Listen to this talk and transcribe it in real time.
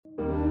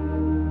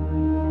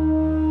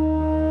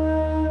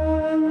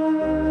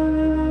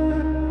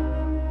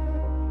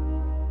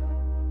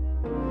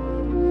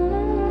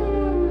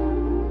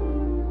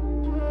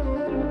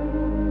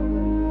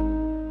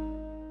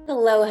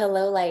Hello,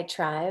 hello, Light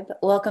Tribe.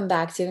 Welcome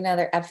back to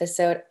another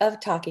episode of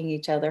Talking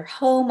Each Other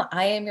Home.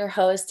 I am your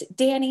host,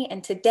 Danny,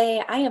 and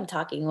today I am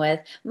talking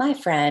with my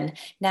friend,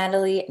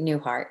 Natalie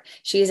Newhart.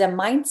 She is a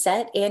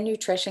mindset and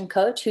nutrition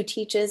coach who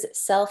teaches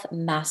self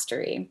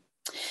mastery.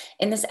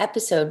 In this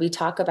episode, we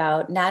talk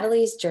about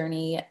Natalie's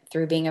journey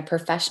through being a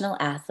professional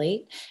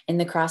athlete in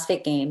the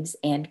CrossFit Games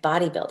and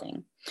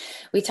bodybuilding.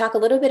 We talk a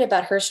little bit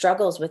about her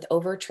struggles with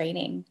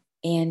overtraining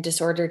and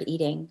disordered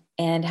eating,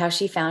 and how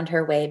she found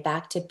her way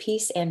back to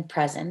peace and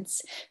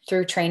presence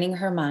through training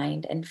her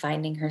mind and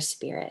finding her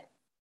spirit.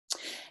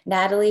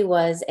 Natalie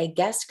was a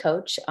guest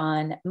coach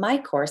on my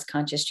course,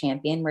 Conscious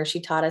Champion, where she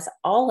taught us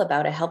all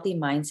about a healthy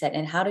mindset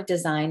and how to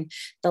design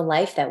the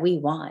life that we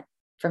want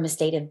from a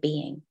state of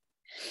being.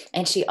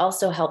 And she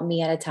also helped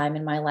me at a time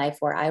in my life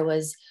where I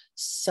was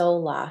so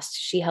lost.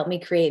 She helped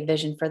me create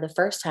vision for the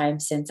first time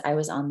since I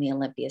was on the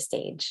Olympia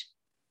stage.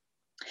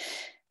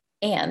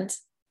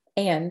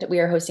 And we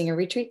are hosting a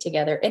retreat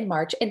together in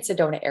March in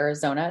Sedona,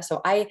 Arizona.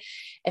 So I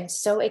am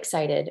so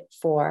excited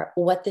for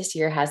what this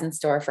year has in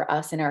store for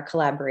us and our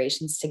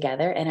collaborations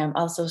together. And I'm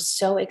also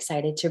so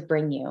excited to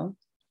bring you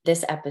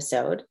this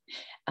episode.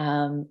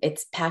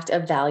 It's packed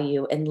of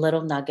value and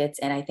little nuggets,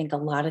 and I think a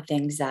lot of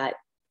things that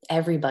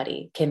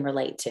everybody can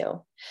relate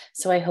to.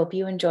 So I hope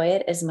you enjoy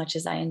it as much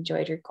as I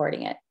enjoyed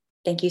recording it.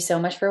 Thank you so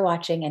much for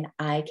watching, and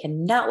I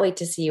cannot wait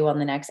to see you on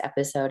the next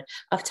episode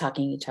of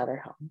Talking Each Other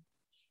Home.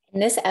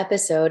 And this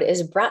episode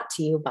is brought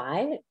to you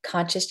by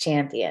Conscious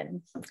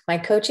Champion, my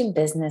coaching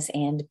business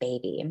and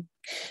baby.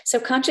 So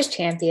Conscious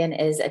Champion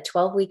is a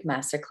 12-week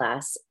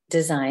masterclass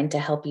designed to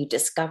help you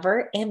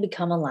discover and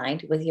become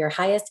aligned with your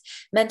highest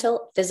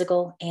mental,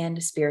 physical,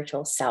 and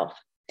spiritual self.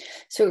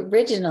 So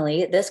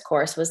originally, this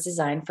course was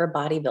designed for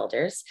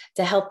bodybuilders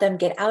to help them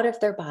get out of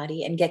their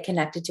body and get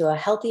connected to a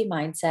healthy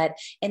mindset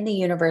in the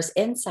universe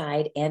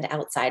inside and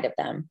outside of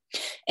them.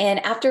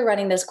 And after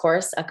running this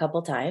course a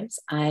couple times,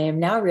 I am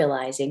now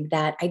realizing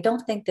that I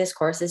don't think this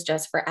course is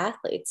just for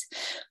athletes.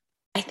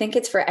 I think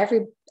it's for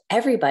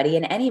everybody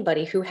and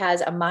anybody who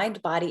has a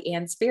mind, body,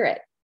 and spirit,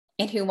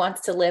 and who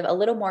wants to live a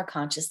little more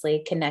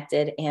consciously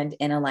connected and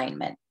in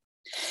alignment.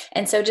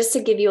 And so just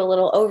to give you a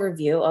little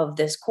overview of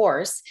this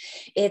course,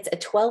 it's a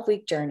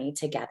 12-week journey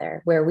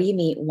together where we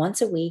meet once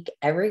a week,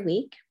 every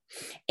week.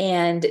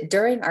 And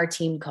during our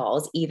team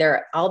calls,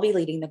 either I'll be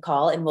leading the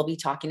call and we'll be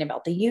talking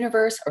about the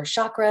universe or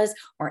chakras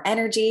or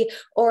energy,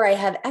 or I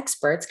have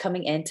experts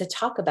coming in to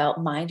talk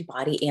about mind,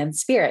 body, and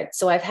spirit.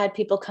 So I've had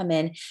people come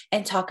in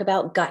and talk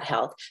about gut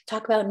health,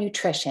 talk about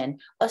nutrition,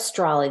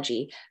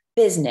 astrology,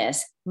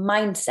 business,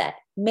 mindset,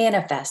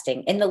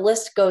 manifesting, and the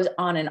list goes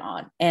on and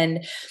on.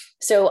 And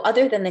so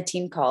other than the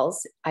team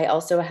calls, I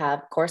also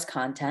have course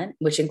content,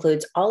 which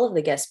includes all of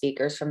the guest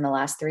speakers from the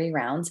last 3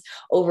 rounds,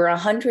 over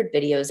 100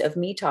 videos of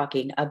me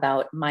talking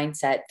about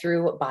mindset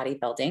through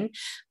bodybuilding,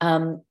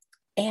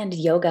 and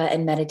yoga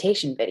and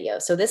meditation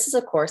videos. So this is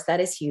a course that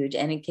is huge,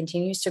 and it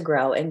continues to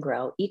grow and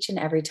grow each and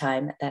every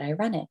time that I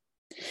run it.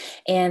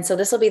 And so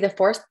this will be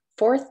the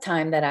fourth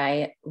time that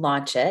I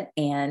launch it,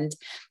 and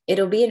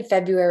it'll be in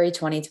February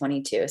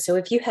 2022. So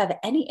if you have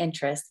any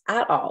interest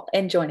at all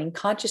in joining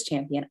Conscious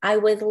Champion, I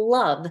would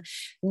love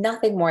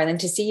nothing more than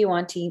to see you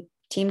on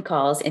team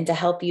calls and to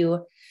help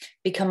you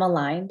become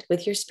aligned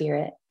with your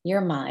spirit,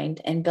 your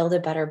mind, and build a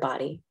better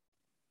body.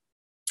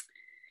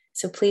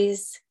 So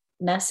please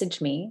message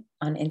me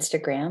on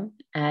Instagram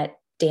at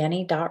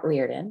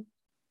danny.reardon,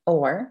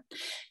 or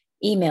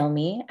email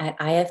me at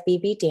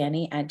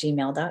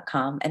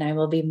ifbbdanny@gmail.com, and I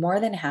will be more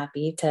than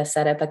happy to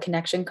set up a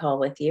connection call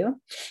with you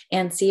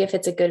and see if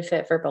it's a good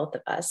fit for both of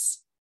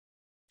us.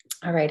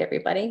 All right,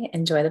 everybody,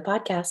 enjoy the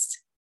podcast.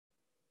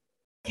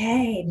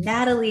 Okay,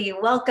 Natalie,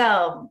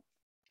 welcome.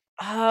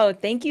 Oh,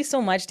 thank you so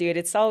much, dude.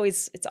 It's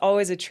always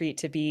a treat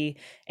to be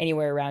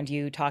anywhere around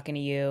you, talking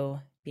to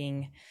you,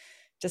 being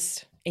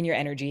just in your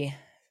energy.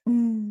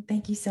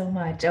 Thank you so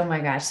much. Oh my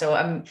gosh. So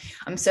I'm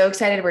so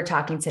excited we're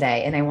talking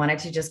today. And I wanted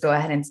to just go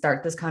ahead and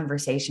start this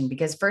conversation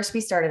because first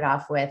we started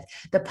off with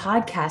the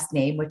podcast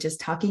name, which is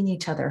Talking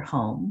Each Other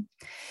Home.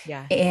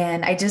 Yeah.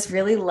 And I just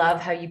really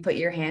love how you put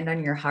your hand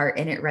on your heart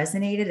and it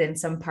resonated in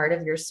some part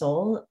of your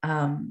soul.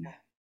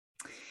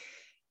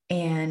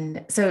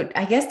 And so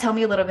I guess tell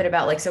me a little bit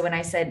about so when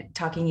I said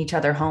Talking Each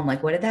Other Home,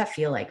 what did that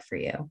feel like for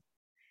you?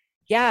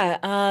 Yeah.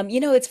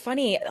 It's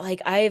funny.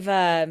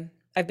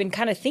 I've been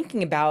kind of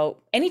thinking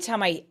about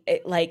anytime it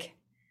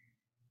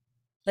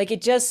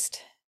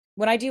just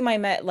when I do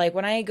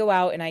when I go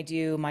out and I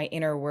do my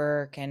inner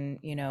work and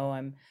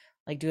I'm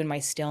doing my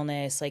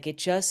stillness, it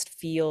just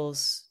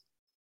feels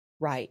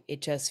right.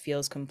 It just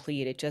feels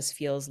complete. It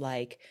feels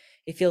like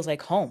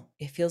home.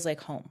 It feels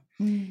like home.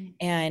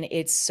 And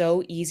it's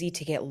so easy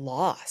to get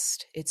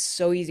lost. It's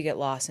so easy to get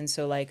lost. And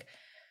so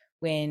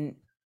when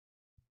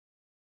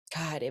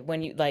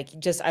when you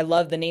I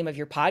love the name of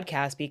your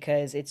podcast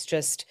because it's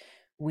just,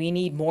 we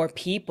need more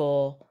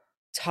people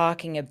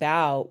talking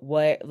about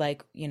what,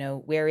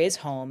 where is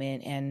home,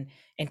 and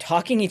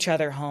talking each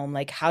other home.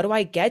 How do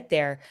I get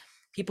there?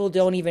 People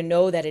don't even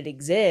know that it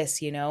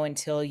exists,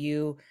 until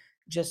you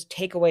just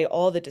take away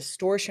all the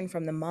distortion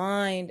from the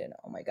mind, and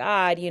oh my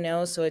God,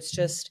 so it's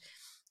just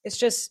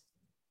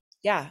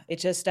yeah, it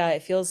just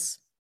it feels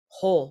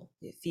whole.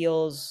 It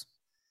feels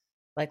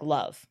like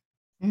love.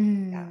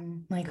 Yeah.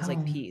 Like Feels like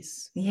home.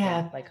 peace.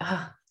 Yeah, Yeah. like home.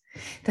 Ah,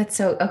 that's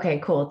so okay,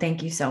 cool.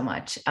 Thank you so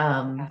much.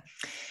 Yeah.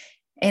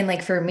 And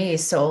like for me,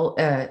 soul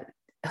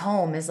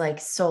home is like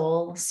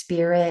soul,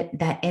 spirit,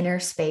 that inner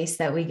space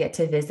that we get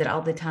to visit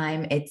all the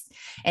time. It's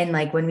and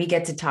like when we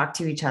get to talk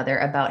to each other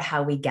about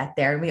how we get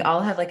there, and we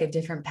all have like a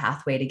different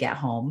pathway to get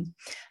home.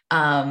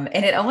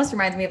 And it almost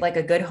reminds me of like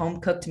a good home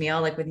cooked meal,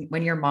 like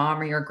when your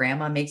mom or your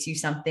grandma makes you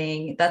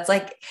something. That's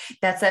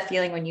that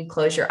feeling when you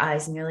close your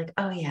eyes and you're like,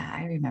 oh yeah,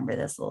 I remember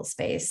this little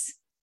space.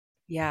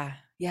 Yeah.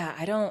 Yeah.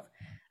 I don't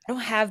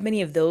have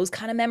many of those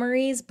kind of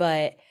memories,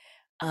 but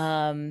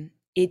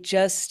it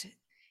just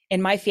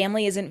and my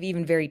family isn't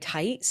even very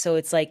tight. So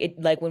it's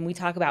like when we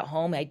talk about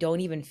home, I don't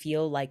even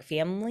feel like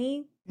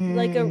family,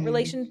 like a Mm,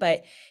 relation,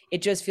 but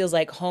it just feels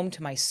like home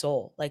to my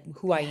soul, like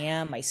who I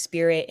yeah. am, my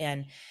spirit.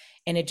 And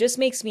it just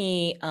makes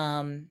me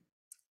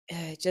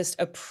just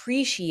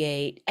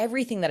appreciate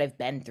everything that I've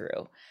been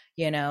through,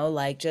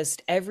 like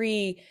just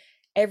every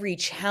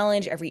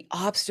challenge, every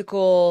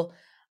obstacle,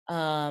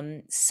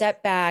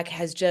 setback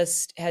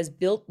has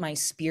built my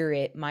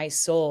spirit, my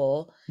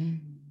soul Mm,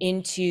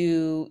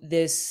 into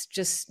this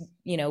just,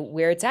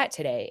 where it's at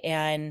today.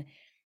 And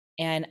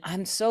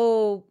I'm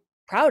so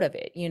proud of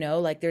it,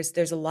 like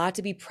there's a lot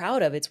to be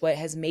proud of. It's what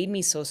has made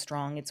me so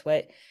strong. It's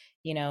what,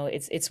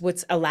 it's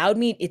what's allowed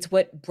me, it's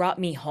what brought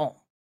me home,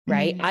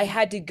 right? I mm,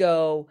 had to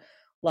go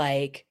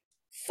like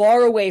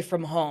far away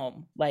from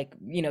home, like,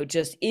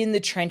 just in the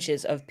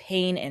trenches of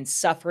pain and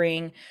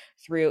suffering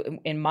through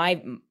in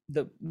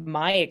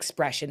my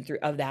expression through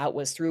of that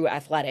was through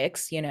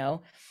athletics,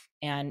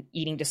 and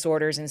eating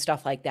disorders and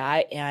stuff like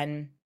that.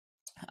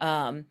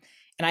 Um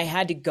and I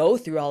had to go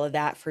through all of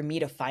that for me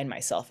to find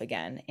myself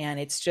again. And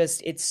it's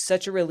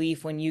such a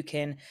relief when you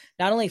can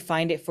not only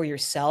find it for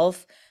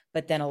yourself,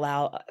 but then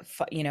allow,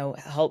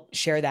 help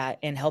share that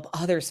and help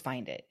others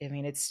find it. I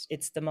mean, it's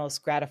the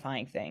most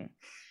gratifying thing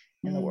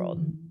in the world.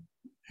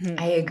 mm.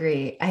 I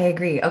agree. I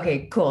agree.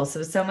 Okay, cool.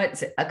 So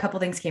much, a couple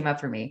things came up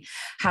for me.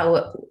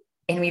 How,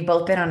 and we've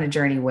both been on a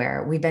journey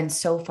where we've been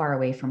so far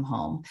away from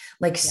home,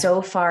 like Yeah.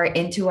 so far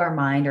into our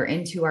mind or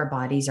into our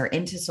bodies or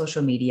into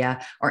social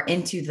media or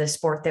into the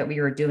sport that we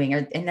were doing.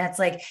 And that's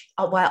like,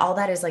 while all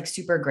that is like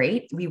super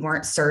great, we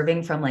weren't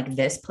serving from like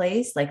this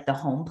place, like the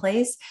home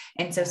place.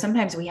 And so Yeah.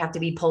 sometimes we have to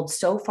be pulled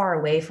so far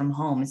away from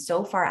home,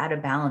 so far out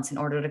of balance in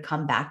order to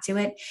come back to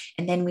it.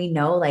 And then we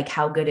know like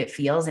how good it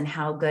feels and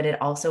how good it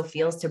also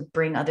feels to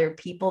bring other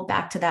people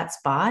back to that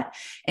spot.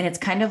 And it's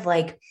kind of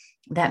like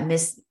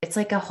it's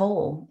like a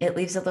hole. It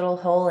leaves a little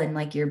hole in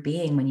like your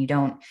being when you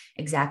don't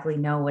exactly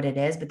know what it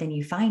is, but then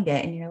you find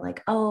it and you're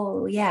like,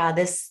 oh yeah,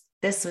 this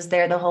was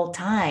there the whole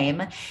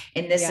time.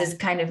 And this Yeah. is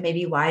kind of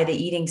maybe why the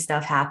eating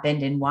stuff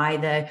happened and why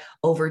the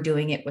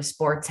overdoing it with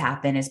sports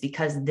happened, is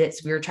because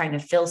this we were trying to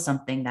fill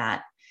something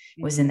that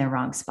was in Mm-hmm. the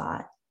wrong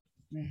spot.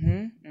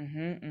 Mm-hmm.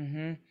 Mm-hmm.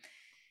 Mm-hmm.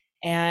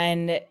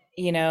 And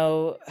you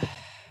know,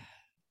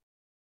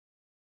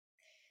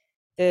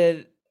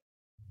 the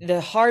the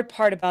hard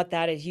part about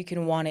that is you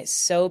can want it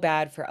so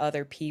bad for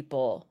other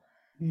people,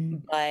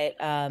 Mm. but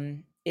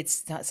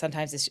it's not,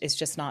 sometimes it's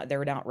just not,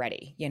 they're not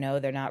ready,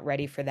 they're not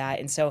ready for that.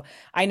 And so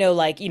I know,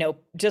 like,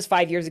 just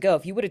 5 years ago,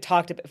 if you would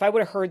have if I would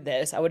have heard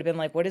this, I would have been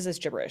like, what is this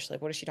gibberish,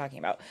 like, what is she talking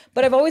about?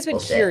 But I've always been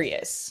Bullshit.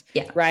 curious,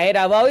 Yeah. right?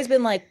 I've always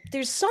been like,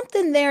 there's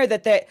something there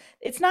that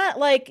it's not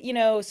like,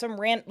 some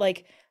rant,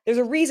 like there's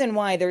a reason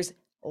why there's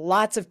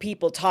lots of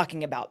people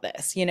talking about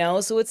this,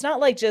 so it's not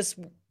like just,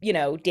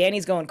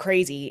 Danny's going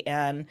crazy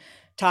and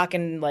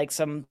talking like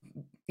some,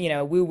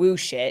 woo woo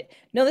shit.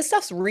 No, this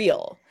stuff's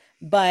real.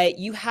 But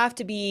you have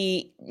to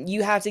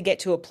get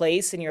to a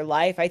place in your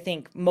life. I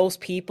think most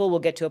people will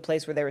get to a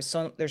place where there's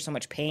so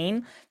much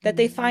pain that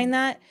they find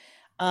Mhm.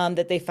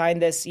 that they find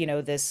this,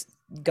 this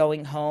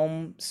going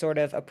home sort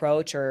of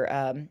approach, or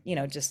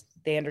just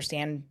they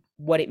understand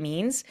what it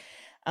means.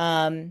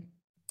 Um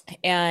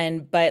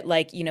and but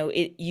like,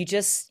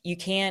 you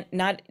can't,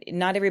 not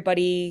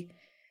everybody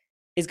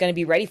is going to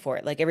be ready for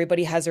it. Like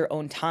everybody has their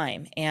own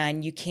time,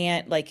 and you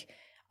can't like,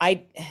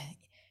 I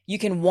you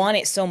can want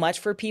it so much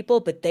for people,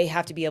 but they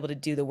have to be able to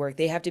do the work.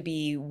 They have to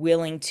be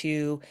willing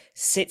to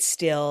sit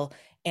still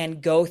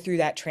and go through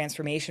that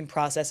transformation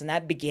process. And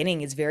that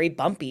beginning is very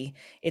bumpy.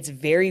 It's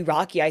very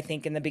rocky, I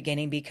think, in the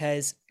beginning,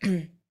 because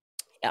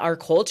our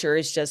culture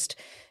is just,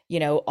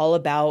 all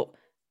about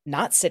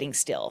not sitting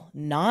still,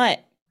 not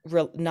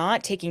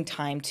taking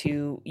time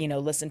to,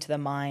 listen to the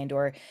mind,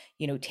 or,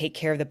 take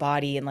care of the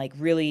body, and like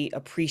really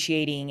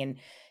appreciating, and,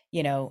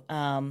 you know,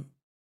 um,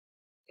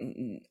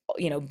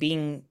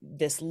 being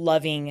this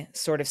loving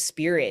sort of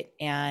spirit.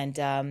 And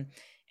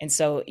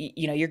so,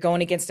 you're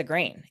going against the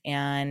grain.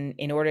 And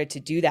in order to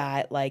do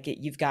that, like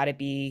you've got to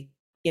be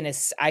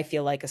I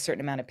feel like a certain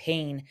amount of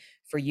pain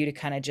for you to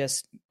kind of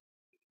just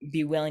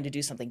be willing to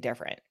do something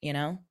different,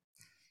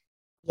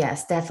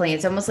 Yes, definitely.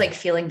 It's almost like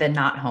feeling the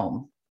not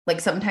home. Like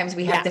sometimes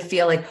we have Yeah. to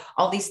feel like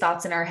all these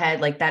thoughts in our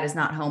head, like that is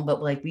not home,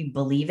 but like we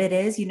believe it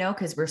is,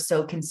 because we're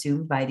so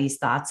consumed by these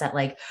thoughts that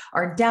like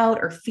are doubt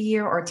or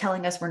fear or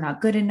telling us we're not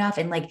good enough.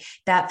 And like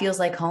that feels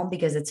like home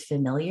because it's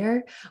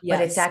familiar,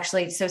 but it's Yes.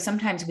 actually, so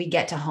sometimes we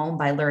get to home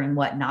by learning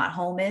what not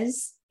home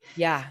is.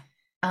 Yeah.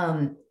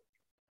 Um,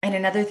 and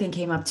another thing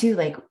came up too,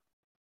 like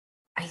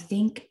I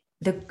think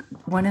the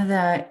one of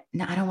the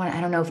no, I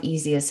don't know if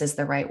easiest is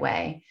the right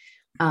way.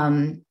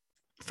 Um,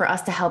 for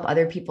us to help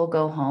other people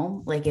go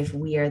home, like if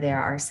we are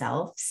there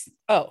ourselves.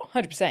 Oh,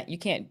 100%. You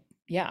can't,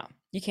 yeah,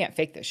 you can't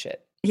fake this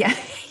shit. Yeah,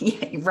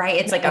 yeah, right.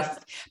 It's like No.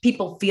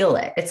 people feel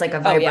it. It's like a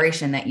Oh, yeah.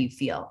 vibration that you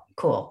feel.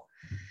 Cool.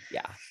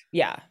 Yeah.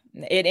 Yeah.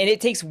 And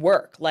it takes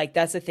work. Like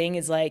that's the thing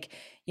is like,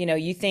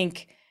 you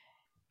think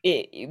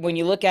when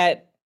you look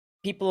at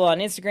people on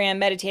Instagram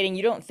meditating,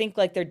 you don't think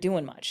like they're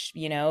doing much,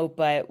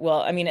 but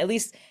well, I mean, at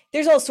least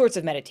there's all sorts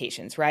of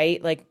meditations,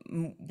 right? Like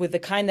with the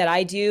kind that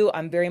I do,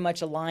 I'm very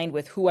much aligned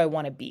with who I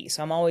want to be.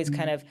 So I'm always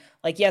kind Mhm. of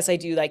like, yes, I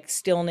do like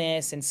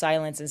stillness and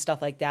silence and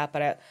stuff like that,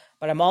 but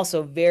I'm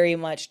also very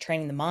much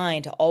training the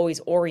mind to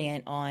always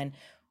orient on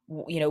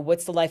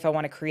what's the life I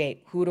want to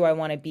create? Who do I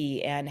want to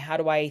be? And how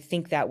do I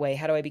think that way?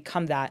 How do I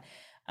become that?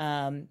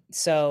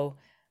 So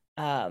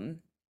um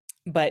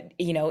but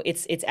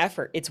it's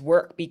effort, it's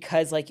work,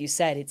 because like you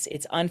said,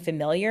 it's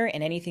unfamiliar,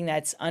 and anything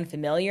that's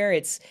unfamiliar,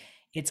 it's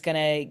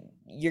gonna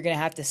you're gonna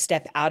have to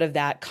step out of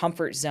that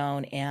comfort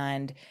zone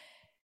and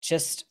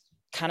just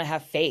kind of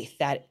have faith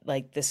that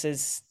like this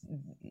is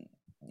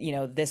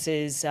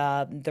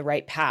the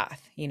right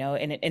path,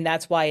 and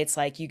that's why it's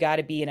like you got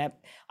to be in a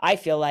I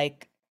feel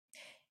like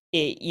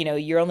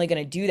you're only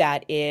going to do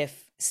that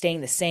if staying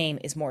the same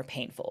is more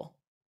painful,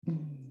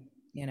 Mm.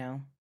 you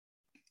know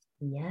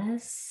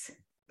Yes,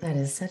 that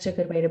is such a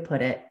good way to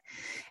put it.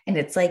 And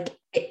it's like,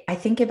 I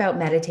think about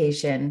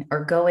meditation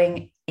or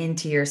going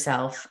into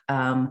yourself,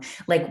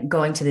 like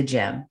going to the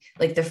gym.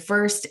 Like the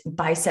first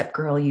bicep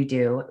curl you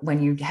do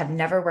when you have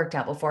never worked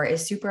out before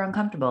is super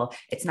uncomfortable.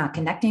 It's not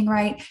connecting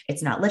right.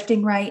 It's not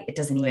lifting right. It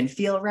doesn't even Really.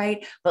 feel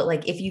right. But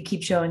like if you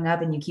keep showing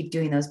up and you keep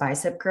doing those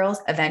bicep curls,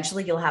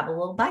 eventually you'll have a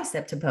little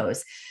bicep to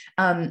pose.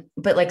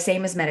 But like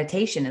same as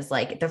meditation is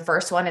like the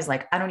first one is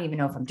like, I don't even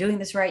know if I'm doing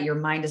this right. Your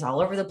mind is all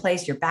over the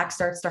place. Your back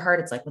starts to hurt.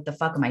 It's like, what the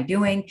fuck am I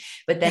doing?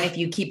 But then Yeah. if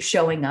you keep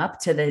showing up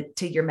to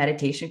your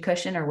meditation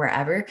cushion or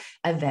wherever,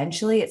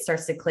 eventually it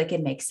starts to click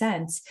and make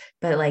sense.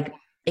 But like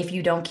if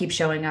you don't keep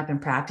showing up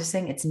and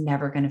practicing, it's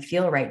never going to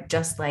feel right.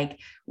 Just like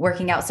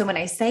working out. So when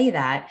I say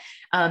that,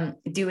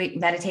 doing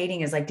meditating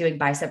is like doing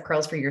bicep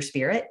curls for your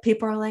spirit,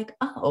 people are like,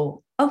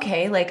 oh,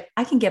 okay, like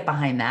I can get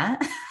behind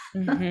that.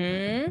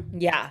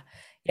 Yeah.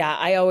 Yeah.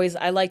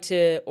 I like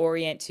to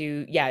orient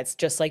to, yeah, it's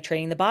just like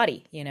training the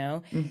body, you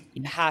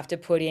Mhm. have to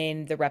put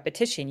in the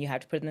repetition, you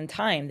have to put in the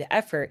time, the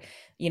effort,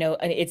 and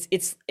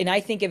and I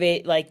think of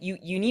it like you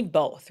need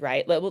both,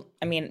 right? Like, well,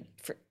 I mean,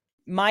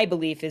 my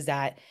belief is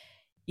that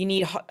you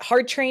need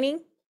hard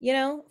training,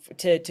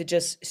 to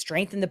just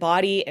strengthen the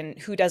body, and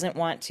who doesn't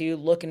want to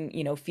look and,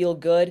 feel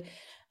good.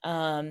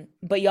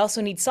 But you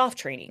also need soft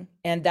training.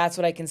 And that's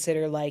what I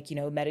consider like,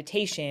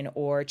 meditation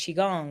or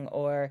qigong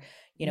or,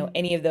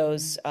 any of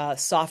those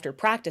softer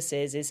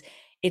practices is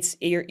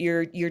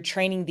you're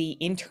training the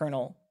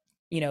internal,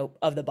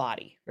 of the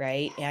body,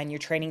 right? And you're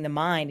training the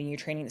mind, and you're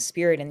training the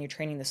spirit, and you're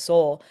training the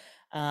soul.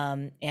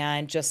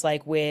 And just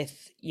like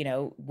with,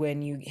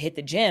 when you hit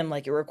the gym,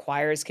 like it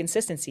requires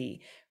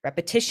consistency,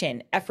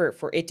 repetition, effort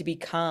for it to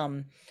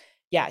become,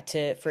 yeah,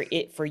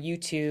 for you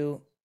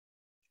to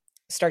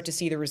start to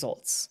see the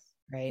results,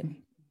 right?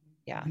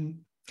 Yeah. Mhm.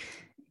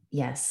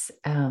 Yes.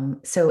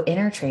 So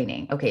inner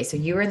training. Okay. So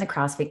you were in the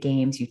CrossFit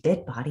games, you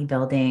did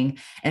bodybuilding,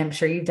 and I'm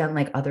sure you've done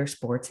like other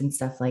sports and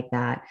stuff like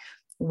that.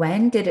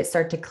 When did it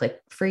start to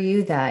click for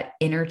you that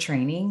inner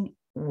training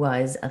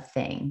was a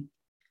thing?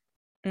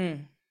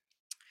 Mm.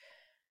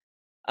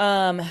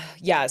 Um,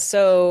 yeah,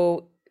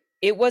 so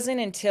it wasn't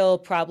until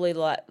probably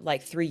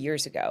like 3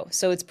 years ago.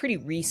 So it's pretty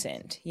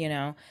recent,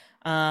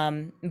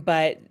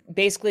 But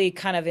basically,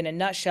 kind of in a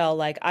nutshell,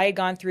 like I had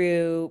gone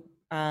through,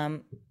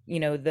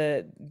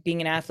 the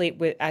being an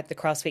athlete at the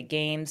CrossFit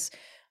Games,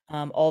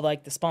 all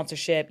like the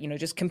sponsorship,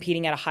 just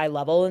competing at a high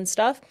level and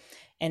stuff.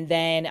 And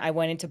then I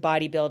went into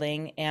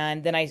bodybuilding,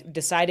 and then I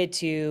decided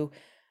to,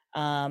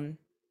 um,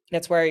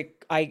 that's where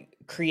I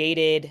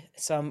created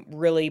some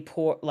really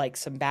poor, like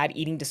some bad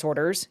eating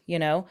disorders,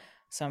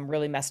 some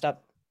really messed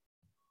up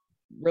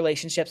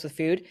relationships with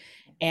food.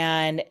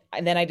 And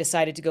then I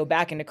decided to go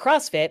back into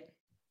CrossFit.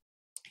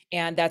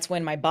 And that's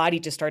when my body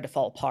just started to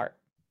fall apart.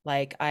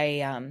 Like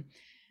I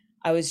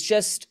was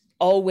just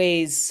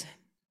always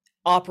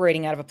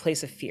operating out of a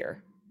place of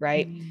fear,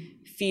 right?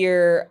 Mhm.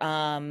 Fear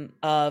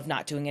of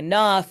not doing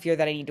enough, fear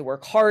that I need to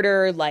work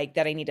harder, like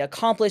that I need to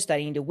accomplish, that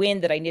I need to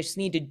win, that I just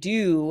need to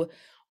do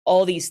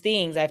all these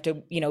things. I have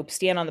to,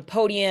 stand on the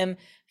podium,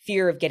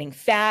 fear of getting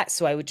fat.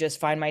 So I would just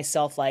find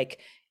myself like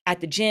at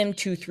the gym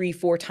 2, 3,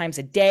 4 times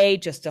a day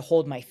just to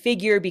hold my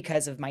figure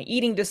because of my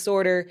eating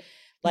disorder.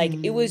 Like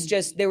Mhm.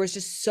 there was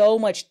just so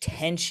much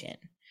tension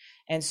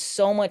and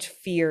so much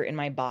fear in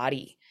my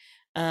body.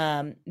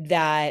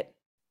 that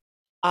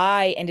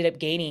I ended up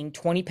gaining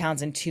 20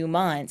 pounds in 2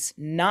 months,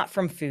 not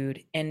from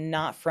food and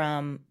not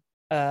from,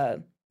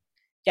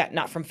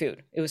 not from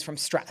food. It was from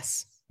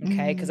stress.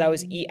 Okay. Cause I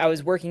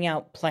was working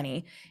out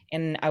plenty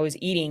and I was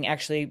eating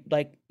actually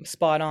like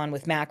spot on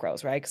with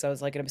macros, right? Cause I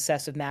was like an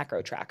obsessive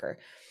macro tracker.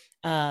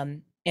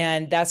 And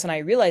that's when I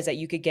realized that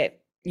you could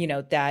get,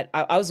 that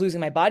I was losing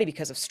my body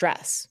because of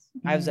stress.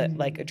 I was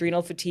like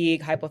adrenal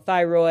fatigue,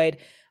 hypothyroid,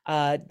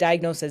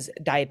 diagnosed as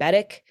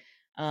diabetic,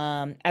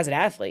 as an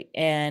athlete,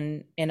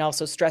 and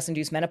also stress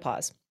induced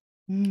menopause.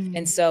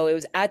 And so it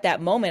was at that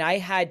moment I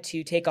had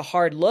to take a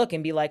hard look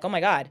and be like, oh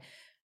my God,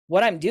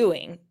 what I'm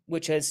doing,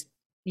 which is,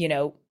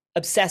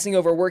 obsessing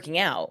over working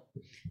out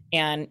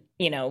and,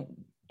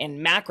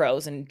 and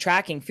macros and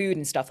tracking food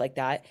and stuff like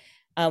that,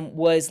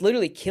 was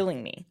literally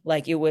killing me.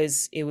 Like it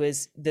was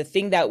the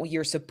thing that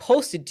you're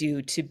supposed to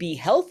do to be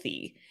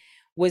healthy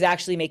was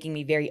actually making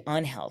me very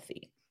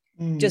unhealthy,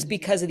 just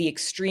because of the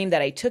extreme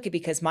that I took it,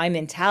 because my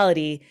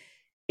mentality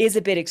is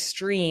a bit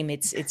extreme.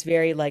 It's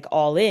very like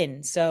all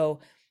in. So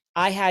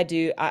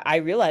I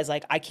realized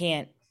like I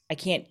can't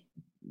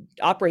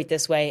operate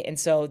this way. And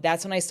so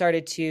that's when I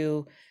started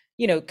to,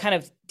 kind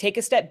of take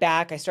a step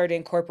back. I started to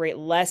incorporate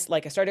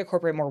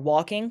more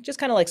walking, just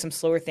kind of like some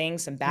slower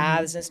things, some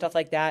baths and stuff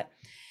like that.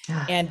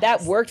 And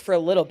that worked for a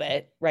little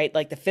bit, right?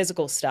 Like the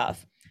physical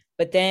stuff.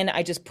 But then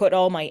I just put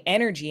all my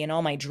energy and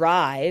all my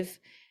drive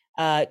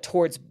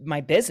towards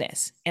my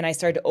business. And I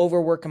started to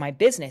overwork in my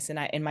business,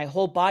 and my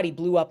whole body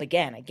blew up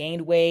again. I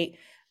gained weight.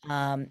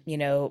 My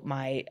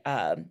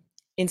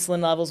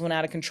insulin levels went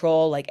out of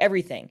control, like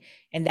everything.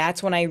 And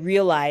that's when I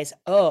realized,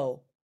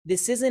 oh,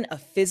 this isn't a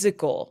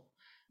physical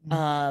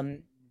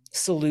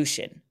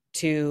solution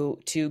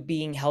to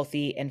being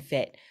healthy and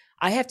fit.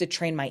 I have to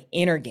train my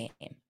inner game.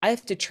 I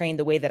have to train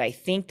the way that I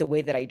think, the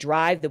way that I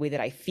drive, the way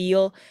that I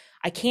feel.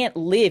 I can't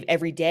live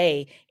every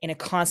day in a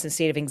constant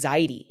state of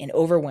anxiety and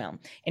overwhelm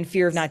and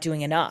fear of not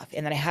doing enough.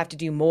 And then I have to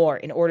do more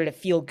in order to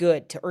feel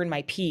good, to earn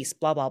my peace,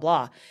 blah, blah,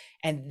 blah.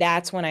 And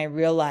that's when I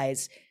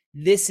realized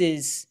this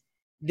is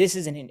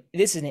an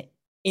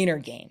inner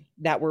game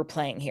that we're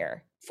playing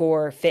here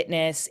for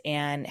fitness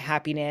and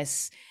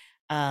happiness.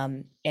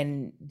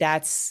 And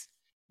that's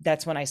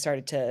when I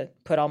started to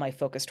put all my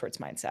focus towards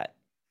mindset,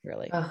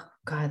 really. Oh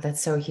God,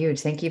 that's so huge.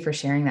 Thank you for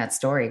sharing that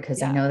story.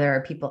 Cause I know there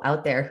are people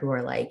out there who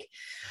are like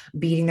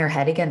beating their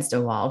head against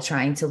a wall,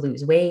 trying to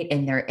lose weight.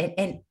 And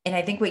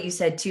I think what you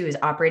said too is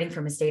operating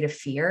from a state of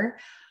fear.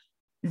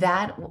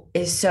 That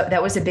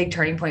was a big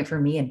turning point for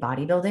me in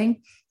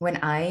bodybuilding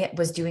when I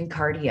was doing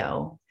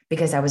cardio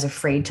because I was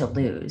afraid to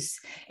lose.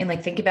 And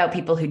like, think about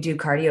people who do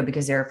cardio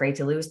because they're afraid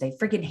to lose. They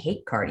freaking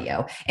hate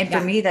cardio. And for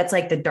me, that's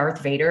like the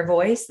Darth Vader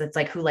voice. That's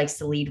like, who likes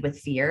to lead with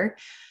fear,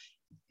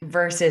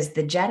 versus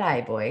the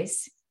Jedi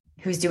voice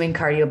who's doing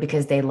cardio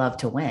because they love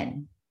to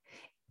win.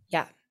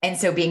 Yeah. And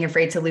so being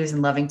afraid to lose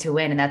and loving to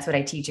win. And that's what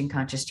I teach in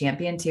Conscious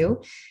Champion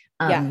too.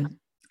 And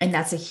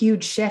that's a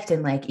huge shift.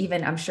 And like,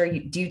 even I'm sure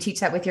do you teach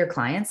that with your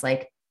clients?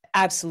 Like,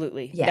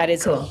 absolutely. Yeah, that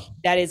is cool.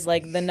 That is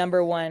like the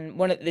number one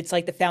it's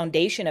like the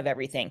foundation of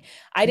everything.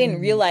 I didn't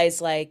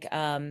realize like,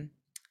 I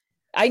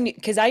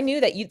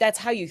knew that that's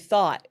how you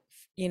thought,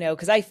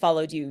 cause I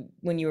followed you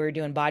when you were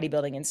doing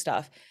bodybuilding and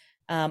stuff.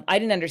 I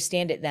didn't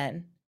understand it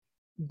then,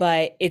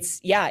 but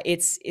it's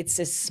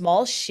a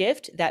small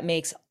shift that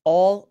makes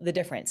all the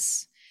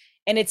difference.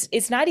 And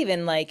it's not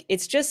even like,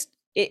 it's just,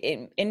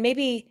 and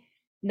maybe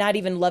not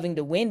even loving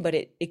to win, but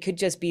it could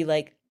just be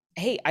like,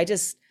 hey,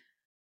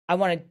 I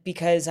want to,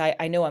 because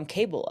I know I'm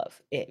capable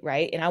of it,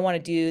 right? And I want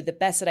to do the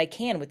best that I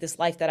can with this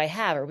life that I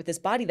have, or with this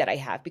body that I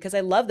have, because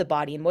I love the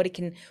body and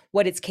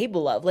what it's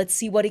capable of. Let's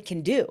see what it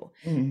can do,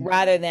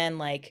 rather than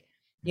like,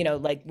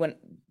 like when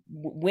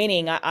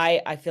winning,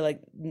 I feel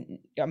like,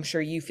 I'm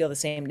sure you feel the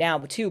same now,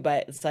 but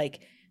it's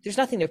like, there's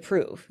nothing to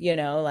prove,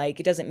 like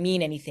it doesn't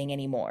mean anything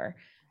anymore.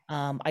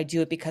 I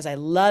do it because I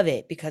love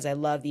it, because I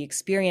love the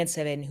experience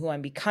of it and who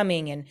I'm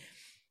becoming, and,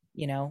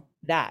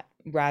 that,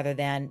 rather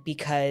than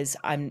because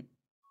I'm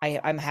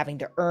having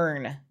to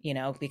earn,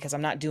 because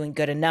I'm not doing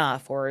good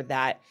enough, or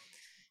that,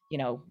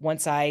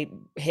 once I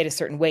hit a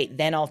certain weight,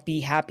 then I'll be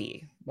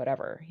happy,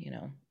 whatever.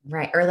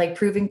 Right. Or like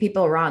proving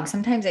people wrong.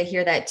 Sometimes I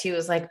hear that too,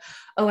 is like,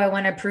 oh, I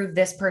want to prove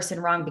this person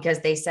wrong because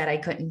they said I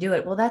couldn't do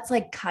it. Well, that's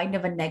like kind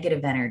of a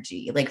negative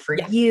energy, like for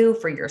you,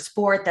 for your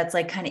sport, that's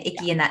like kind of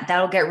icky, and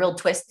that'll get real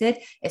twisted,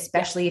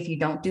 especially if you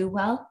don't do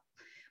well.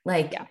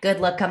 Like good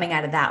luck coming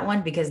out of that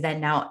one, because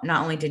then now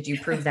not only did you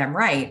prove them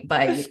right,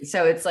 but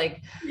so it's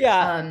like,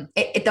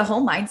 the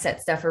whole mindset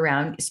stuff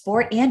around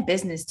sport and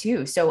business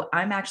too. So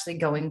I'm actually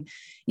going,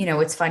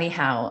 it's funny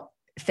how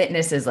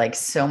fitness is like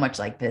so much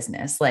like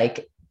business.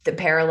 Like the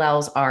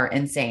parallels are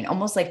insane.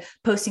 Almost like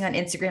posting on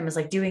Instagram is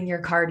like doing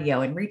your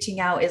cardio, and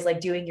reaching out is like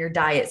doing your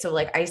diet. So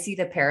like I see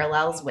the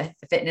parallels with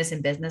fitness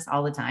and business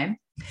all the time.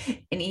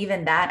 And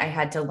even that I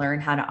had to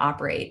learn how to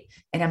operate,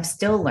 and I'm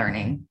still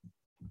learning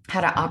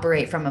how to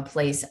operate from a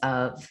place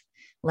of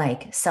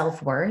like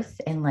self-worth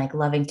and like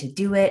loving to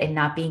do it and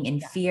not being in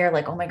Yeah. fear,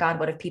 like, oh my God,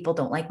 what if people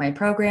don't like my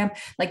program?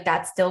 Like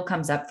that still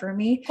comes up for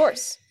me. Of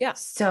course. Yeah.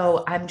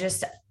 So I'm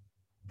just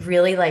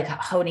really like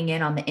honing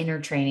in on the inner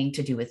training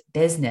to do with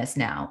business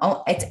now.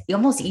 Oh, it's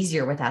almost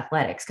easier with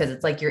athletics because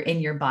it's like you're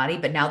in your body,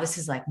 but now this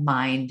is like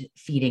mind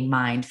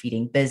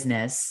feeding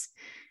business.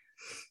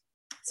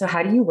 So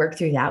how do you work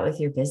through that with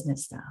your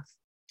business stuff?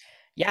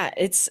 Yeah,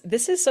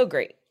 this is so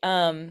great.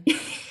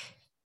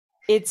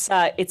 It's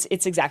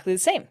exactly the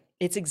same.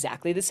 It's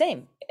exactly the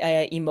same.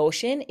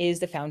 Emotion is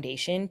the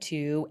foundation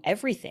to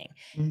everything.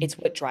 Mm, It's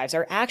what drives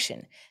our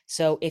action.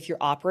 So if you're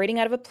operating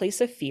out of a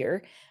place of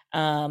fear,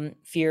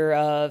 fear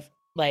of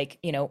like,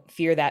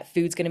 fear that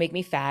food's going to make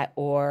me fat,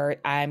 or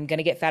I'm going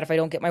to get fat if I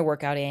don't get my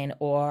workout in,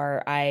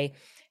 or I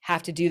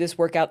have to do this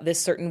workout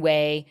this certain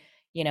way,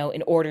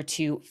 in order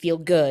to feel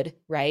good,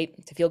 right?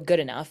 To feel good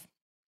enough.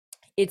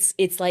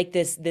 It's like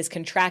this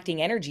contracting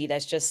energy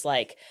that's just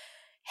like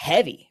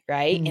heavy,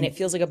 right? And mm, it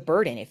feels like a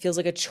burden. It feels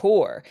like a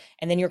chore.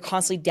 And then you're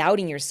constantly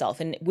doubting yourself.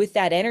 And with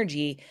that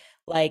energy,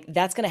 like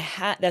that's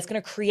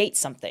gonna create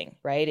something,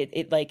 right?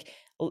 It like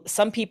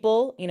some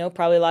people,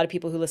 probably a lot of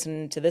people who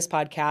listen to this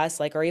podcast,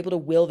 like are able to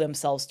will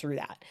themselves through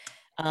that.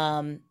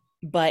 Um,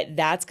 but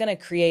that's gonna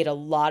create a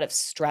lot of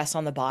stress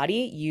on the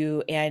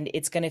body. And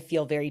it's gonna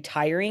feel very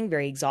tiring,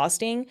 very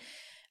exhausting.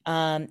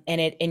 And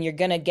you're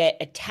gonna get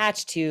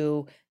attached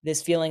to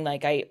this feeling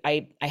like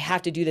I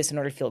have to do this in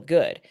order to feel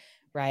good,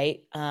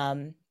 right?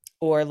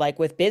 Or like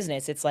with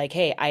business, it's like,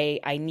 hey,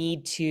 I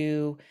need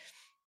to,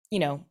 you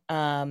know,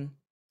 um,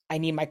 I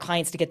need my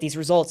clients to get these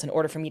results in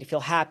order for me to feel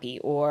happy.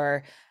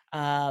 Or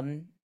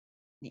um,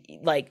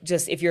 like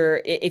just if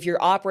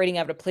you're operating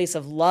out of a place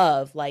of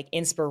love, like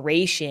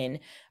inspiration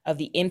of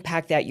the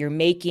impact that you're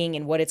making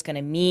and what it's going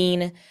to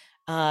mean,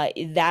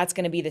 that's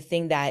going to be the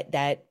thing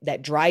that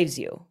drives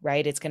you,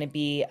 right? It's going to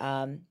be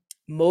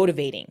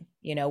motivating,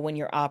 when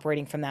you're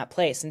operating from that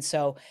place. And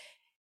so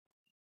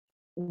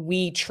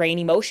we train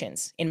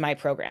emotions in my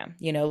program,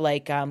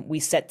 like we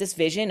set this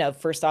vision of,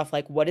 first off,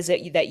 like, what is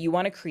it that you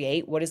want to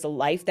create? What is the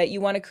life that you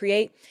want to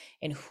create?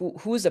 And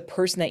who's the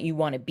person that you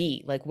want to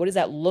be? Like, what does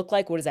that look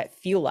like? What does that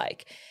feel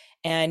like?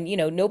 And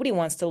nobody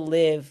wants to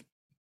live,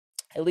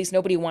 at least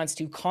nobody wants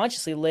to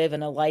consciously live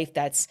in a life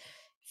that's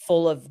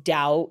full of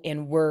doubt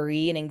and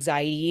worry and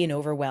anxiety and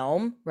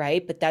overwhelm,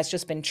 right? But that's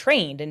just been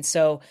trained. And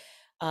so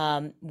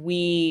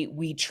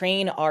we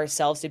train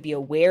ourselves to be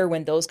aware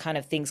when those kind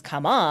of things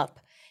come up,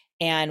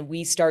 and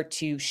we start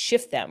to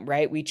shift them,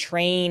 right? We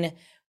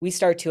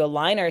start to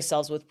align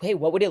ourselves with, hey,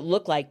 what would it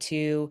look like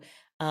to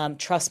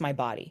trust my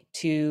body,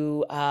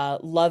 to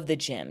love the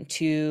gym,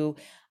 to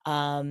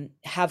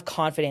have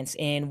confidence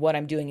in what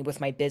I'm doing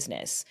with my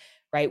business,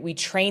 right? We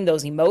train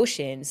those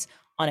emotions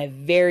on a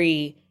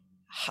very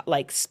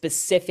like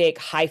specific,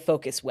 high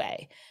focus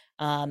way.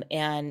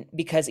 And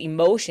because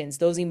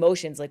those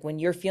emotions, like when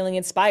you're feeling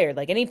inspired,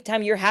 like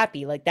anytime you're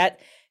happy, like that,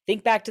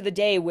 think back to the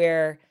day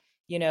where,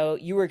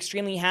 you were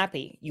extremely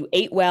happy. You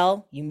ate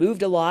well, you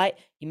moved a lot,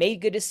 you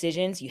made good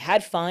decisions, you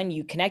had fun,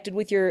 you connected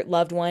with your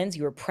loved ones,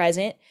 you were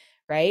present,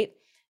 right?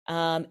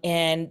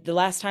 And the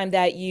last time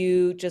that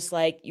you just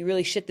like, you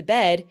really shit the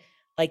bed,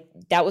 like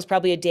that was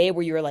probably a day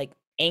where you were like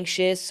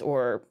anxious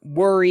or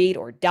worried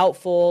or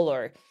doubtful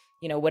or,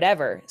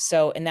 whatever.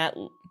 So, and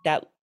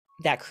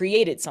that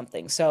created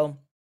something. So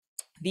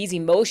these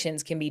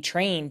emotions can be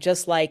trained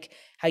just like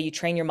how you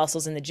train your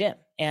muscles in the gym,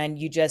 and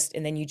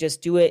then you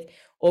just do it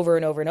over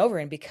and over and over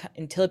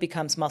until it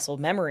becomes muscle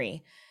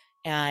memory.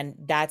 And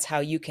that's how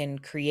you can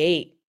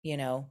create,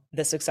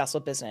 the successful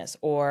business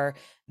or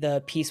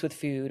the peace with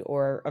food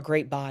or a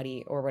great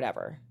body or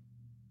whatever.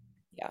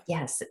 Yeah.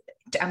 yes.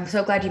 I'm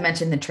so glad you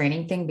mentioned the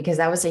training thing because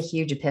that was a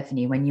huge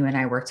epiphany when you and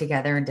I worked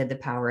together and did the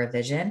Power of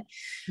Vision.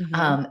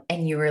 Mm-hmm.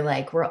 And you were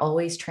like, we're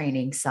always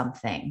training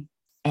something.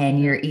 And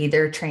Mm-hmm. you're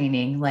either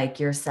training like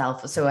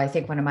yourself. So I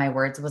think one of my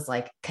words was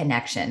like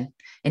connection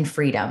and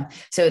freedom.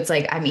 So it's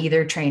like, I'm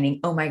either training,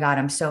 oh my God,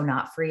 I'm so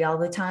not free all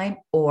the time,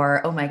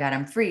 or oh my God,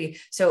 I'm free.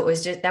 So it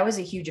was just, that was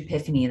a huge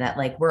epiphany that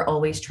like we're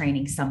always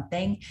training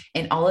something.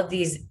 And all of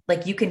these,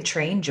 like you can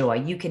train joy,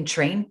 you can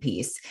train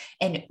peace.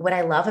 And what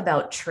I love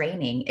about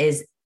training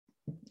is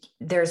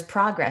there's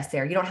progress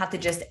there. You don't have to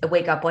just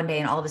wake up one day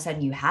and all of a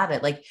sudden you have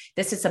it. Like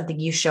this is something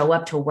you show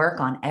up to work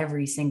on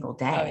every single Oh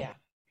day. yeah.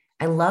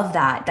 I love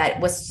that. That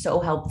was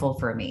so helpful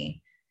for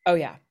me. Oh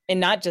yeah.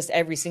 And not just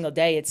every single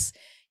day. It's,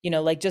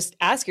 like just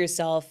ask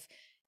yourself,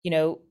 you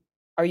know,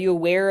 are you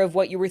aware of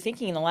what you were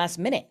thinking in the last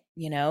minute?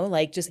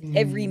 Like just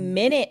every Mm,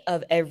 minute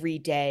of every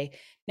day.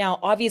 Now,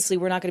 obviously,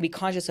 we're not going to be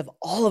conscious of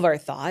all of our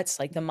thoughts.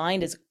 Like the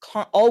mind is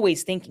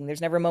always thinking.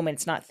 There's never a moment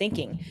it's not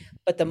thinking.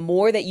 But the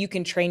more that you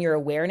can train your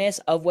awareness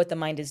of what the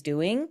mind is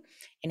doing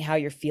and how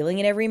you're feeling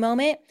in every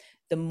moment,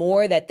 the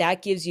more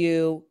that gives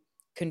you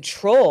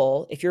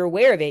control. If you're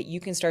aware of it,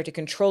 you can start to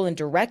control and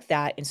direct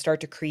that and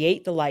start to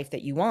create the life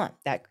that you want,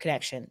 that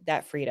connection,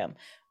 that freedom,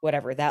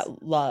 whatever,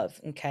 that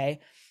love. Okay.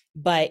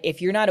 But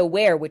if you're not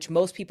aware, which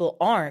most people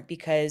aren't,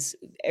 because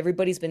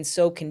everybody's been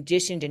so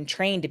conditioned and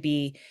trained to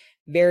be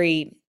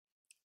very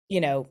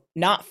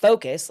not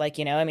focus, like,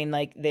 I mean,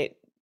 like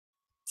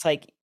it's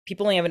like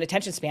people only have an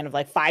attention span of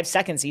like 5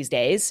 seconds these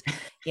days,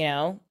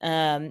 then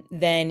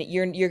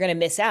you're going to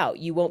miss out.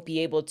 You won't be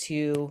able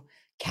to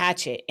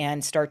catch it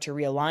and start to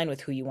realign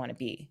with who you want to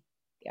be.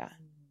 Yeah.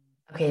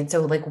 Okay. And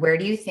so like, where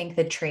do you think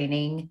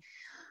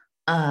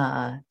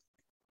uh,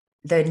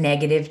 the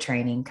negative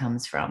training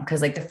comes from?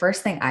 Cause like the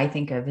first thing I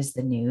think of is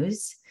the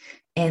news.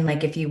 And like,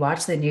 Mhm. if you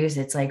watch the news,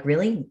 it's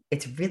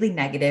really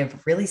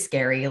negative, really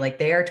scary. Like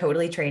they are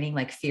totally training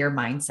like fear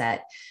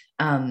mindset.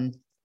 Um,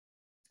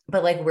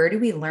 but like, where do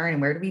we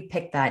learn? Where do we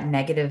pick that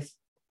negative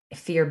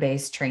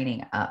fear-based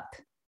training up?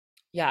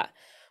 Yeah.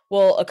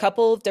 Well, a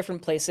couple of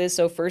different places.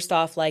 So first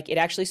off, like it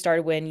actually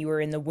started when you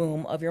were in the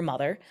womb of your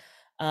mother.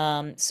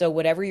 So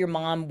whatever your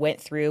mom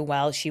went through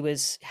while she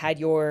was had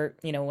your,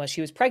 while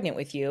she was pregnant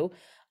with you,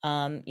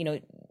 um, you know,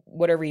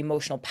 whatever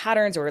emotional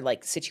patterns or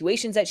like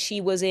situations that she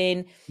was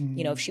in, if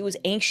Mm, she was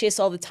anxious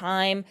all the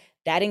time,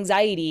 that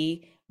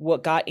anxiety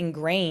what got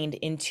ingrained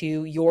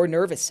into your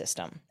nervous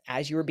system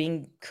as you were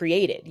being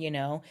created,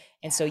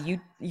 and so yeah.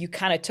 you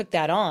kind of took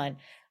that on.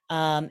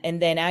 And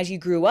then as you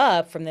grew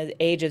up from the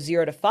age of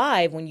 0 to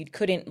 5, when you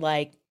couldn't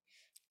like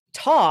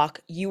talk,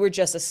 you were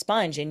just a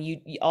sponge, and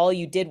all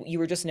you did, you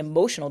were just an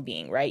emotional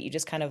being, right? You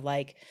just kind of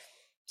like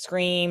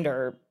screamed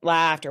or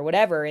laughed or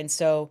whatever. And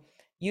so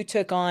you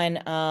took on,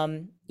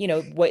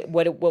 what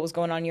was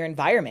going on in your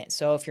environment.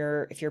 So if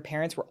your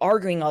parents were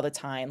arguing all the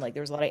time, like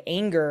there was a lot of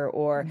anger,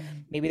 or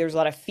Mm, maybe there was a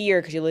lot of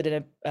fear because you lived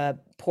in a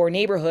poor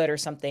neighborhood or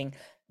something,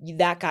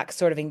 that got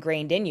sort of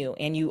ingrained in you.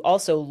 And you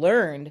also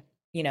learned,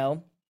 you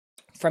know,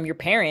 from your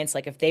parents,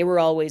 like if they were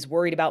always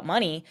worried about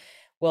money,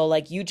 well,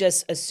 like you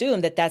just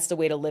assumed that that's the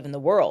way to live in the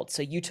world.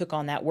 So you took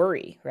on that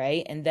worry,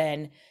 right? And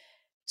then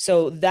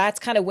so that's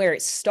kind of where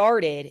it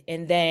started.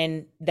 And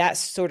then that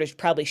sort of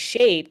probably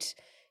shaped,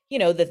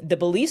 the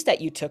beliefs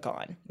that you took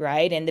on,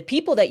 right? And the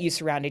people that you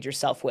surrounded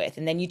yourself with.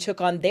 And then you took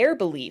on their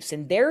beliefs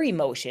and their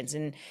emotions.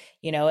 And,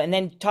 and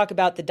then talk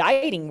about the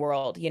dieting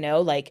world,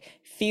 like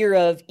fear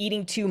of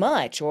eating too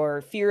much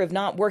or fear of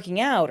not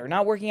working out or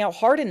not working out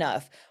hard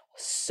enough.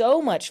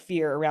 So much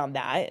fear around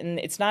that. And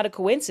it's not a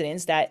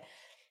coincidence that,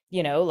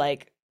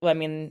 like, well, I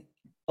mean,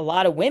 a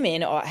lot of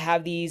women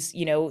have these,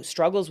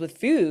 struggles with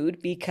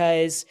food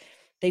because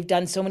they've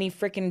done so many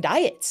freaking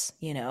diets,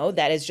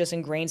 that has just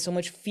ingrained so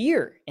much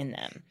fear in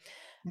them.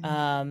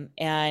 mm,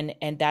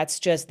 And that's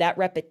just that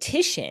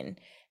repetition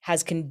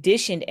has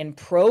conditioned and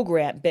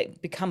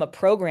become a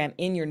program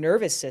in your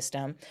nervous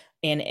system,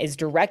 and is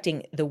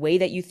directing the way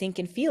that you think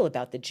and feel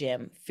about the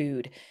gym,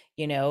 food,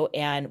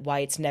 and why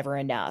it's never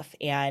enough.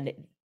 And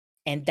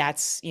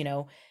that's,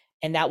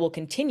 and that will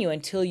continue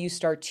until you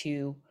start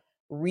to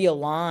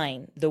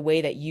realign the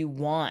way that you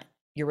want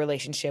your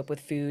relationship with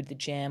food, the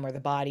gym, or the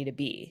body to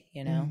be.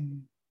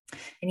 mm.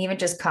 And even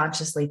just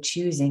consciously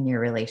choosing your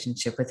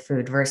relationship with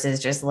food versus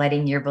just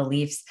letting your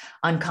beliefs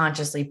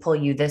unconsciously pull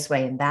you this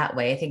way and that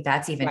way. I think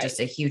that's even Right. just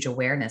a huge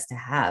awareness to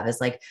have,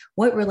 is like,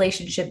 what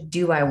relationship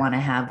do I want to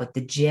have with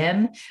the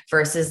gym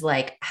versus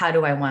like, how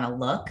do I want to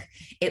look?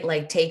 It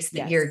like takes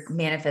your Yes.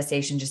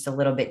 manifestation just a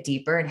little bit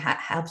deeper and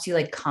helps you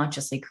like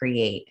consciously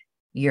create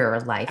your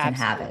life and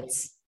Absolutely.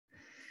 habits.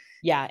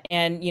 Yeah.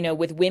 And,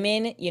 with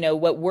women,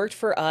 what worked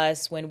for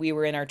us when we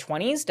were in our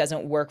 20s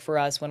doesn't work for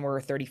us when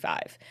we're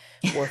 35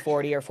 or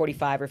 40 or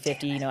 45 or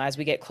 50, Damn it. as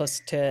we get close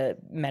to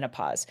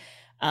menopause.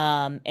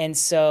 And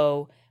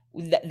so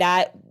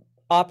that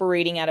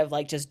operating out of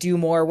like just do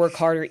more, work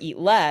harder, eat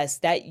less,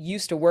 that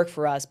used to work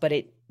for us, but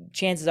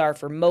chances are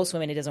for most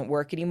women, it doesn't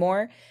work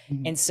anymore.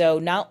 Mhm. And so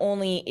not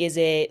only is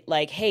it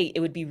like, hey,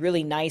 it would be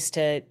really nice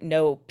to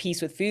know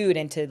peace with food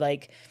and to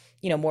like,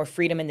 more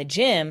freedom in the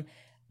gym.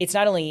 It's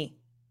not only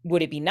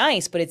would it be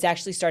nice, but it's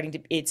actually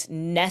it's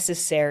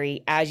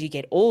necessary as you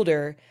get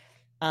older,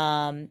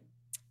 um,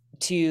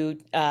 to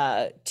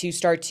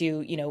start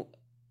to,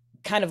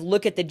 kind of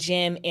look at the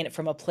gym in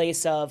from a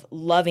place of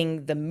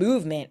loving the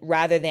movement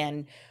rather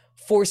than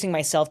forcing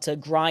myself to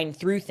grind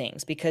through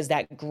things, because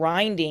that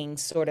grinding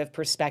sort of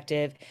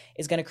perspective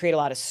is going to create a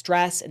lot of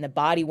stress, and the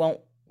body won't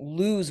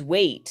lose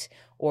weight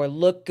or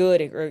look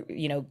good, or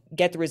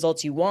get the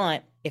results you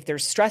want if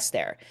there's stress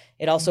there.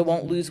 It also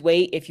won't Mhm. lose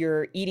weight if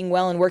you're eating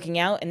well and working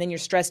out and then you're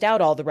stressed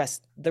out all the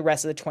rest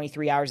of the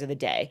 23 hours of the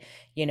day.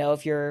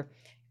 If you're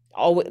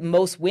all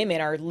Most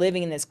women are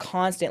living in this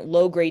constant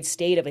low grade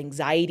state of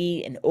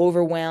anxiety and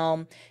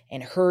overwhelm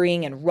and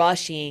hurrying and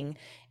rushing,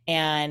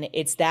 and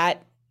it's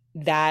that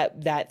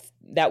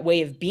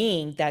way of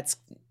being that's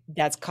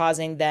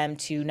causing them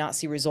to not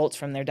see results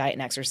from their diet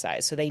and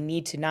exercise. So they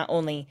need to, not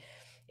only,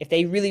 if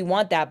they really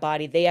want that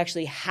body, they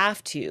actually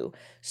have to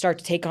start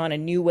to take on a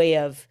new way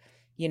of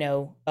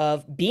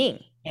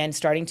being, and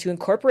starting to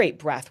incorporate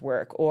breath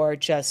work, or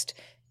just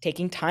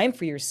taking time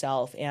for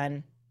yourself,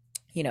 and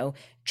you know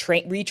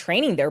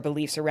retraining their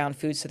beliefs around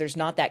food, so there's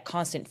not that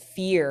constant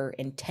fear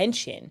and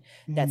tension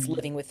that's Mhm.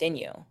 living within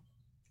you.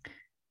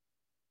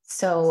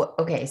 So,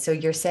 okay, so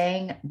you're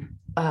saying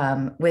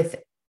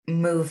with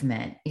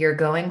movement, you're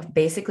going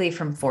basically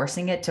from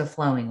forcing it to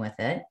flowing with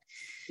it.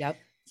 Yep.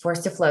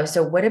 Forced to flow.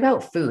 So what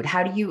about food?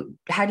 How do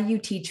you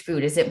teach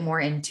food? Is it more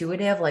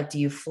intuitive? Like, do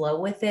you flow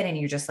with it and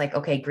you're just like,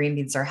 okay, green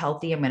beans are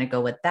healthy, I'm going to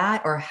go with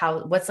that? Or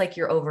what's like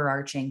your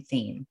overarching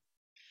theme?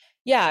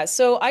 Yeah.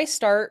 So I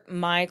start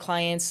my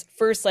clients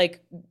first,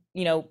 like,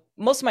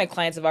 most of my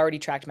clients have already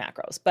tracked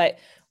macros, but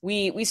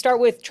we start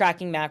with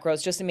tracking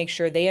macros just to make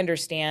sure they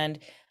understand,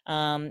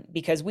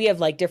 because we have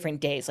like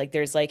different days. Like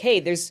there's like, hey,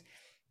 there's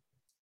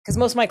because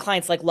most of my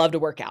clients like love to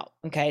work out.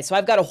 Okay. So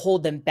I've got to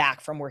hold them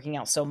back from working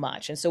out so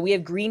much. And so we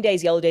have green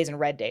days, yellow days, and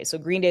red days. So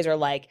green days are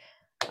like,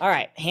 all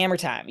right, hammer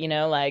time,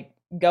 like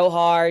go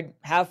hard,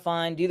 have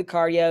fun, do the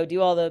cardio, do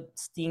all the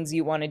things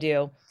you want to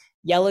do.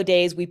 Yellow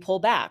days, we pull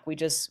back. We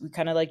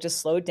kind of like just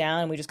slow it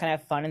down and we just kind of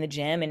have fun in the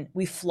gym and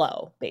we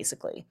flow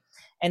basically.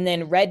 And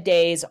then red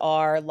days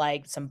are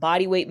like some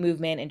body weight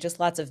movement and just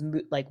lots of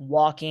like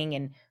walking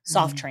and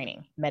soft Mm, training,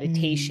 mm,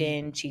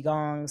 meditation,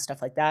 qigong,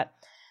 stuff like that.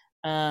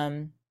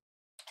 Um,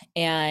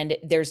 and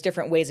there's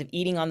different ways of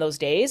eating on those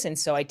days, and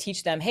so I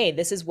teach them, hey,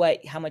 this is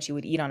how much you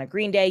would eat on a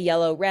green day,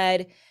 yellow,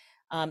 red.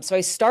 So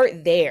I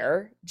start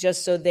there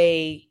just so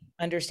they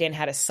understand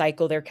how to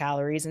cycle their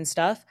calories and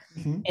stuff.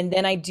 mhm. And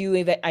then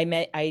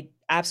I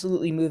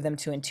absolutely move them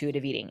to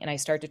intuitive eating, and I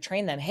start to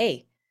train them,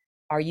 hey,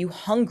 are you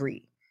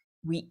hungry?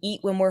 We eat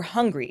when we're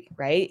hungry,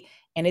 right?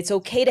 And it's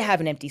okay to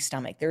have an empty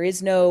stomach. There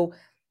is no,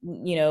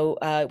 we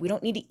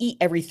don't need to eat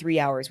every 3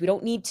 hours. We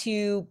don't need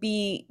to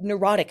be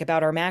neurotic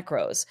about our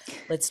macros.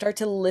 Let's start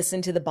to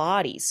listen to the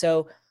body.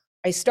 So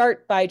I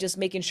start by just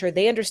making sure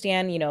they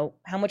understand,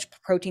 how much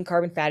protein,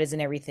 carb, fat is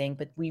in everything.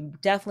 But we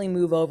definitely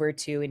move over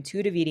to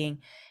intuitive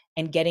eating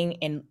and getting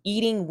and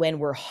eating when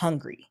we're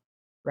hungry,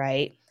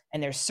 right?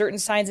 And there's certain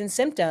signs and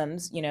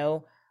symptoms,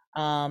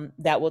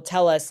 that will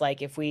tell us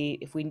like if we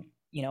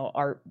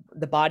are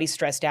the body's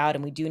stressed out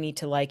and we do need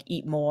to like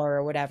eat more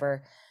or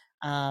whatever.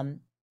 Um,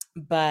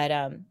 but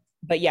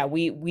yeah,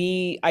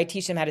 I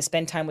teach them how to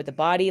spend time with the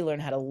body, learn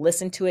how to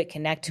listen to it,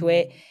 connect to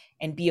it,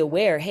 and be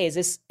aware, hey, is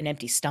this an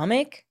empty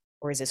stomach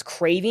or is this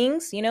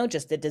cravings,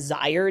 just the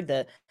desire,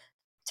 the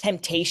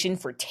temptation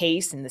for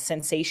taste and the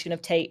sensation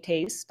of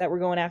taste that we're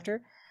going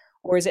after?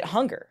 Or is it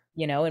hunger?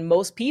 And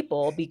most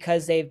people,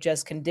 because they've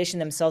just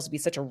conditioned themselves to be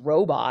such a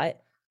robot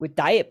with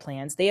diet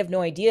plans, they have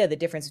no idea the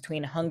difference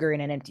between hunger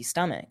and an empty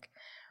stomach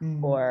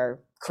Mm,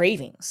 or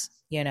cravings,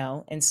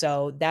 and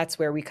so that's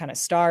where we kind of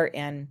start.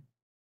 And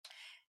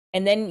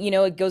then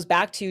it goes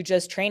back to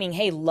just training,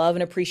 hey, love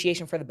and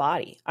appreciation for the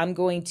body. I'm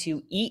going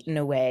to eat in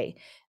a way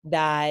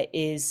that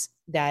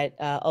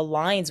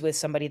aligns with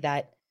somebody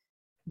that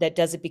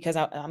does it because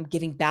I'm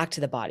giving back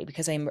to the body,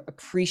 because I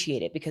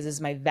appreciate it, because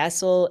it's my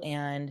vessel.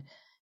 And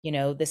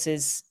this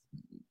is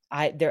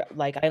I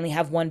only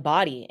have one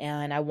body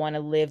and I want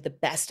to live the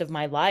best of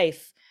my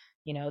life,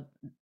 you know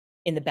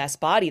in the best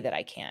body that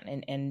I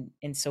can.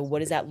 And so what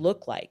does that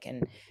look like?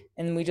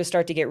 And we just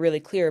start to get really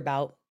clear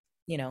about,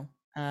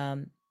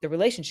 the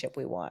relationship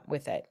we want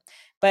with it.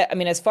 But I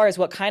mean, as far as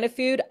what kind of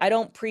food, I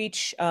don't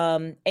preach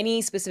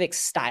any specific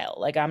style.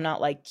 Like I'm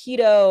not like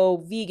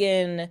keto,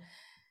 vegan,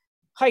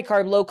 high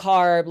carb, low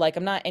carb. Like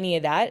I'm not any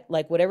of that.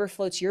 Like whatever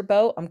floats your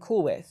boat, I'm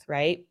cool with,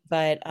 right?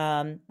 But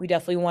we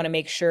definitely want to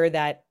make sure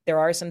that there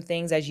are some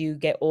things as you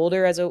get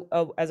older as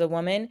a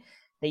woman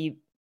that you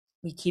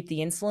keep the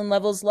insulin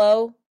levels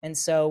low, and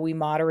so we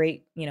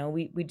moderate.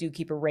 We do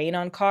keep a rein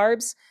on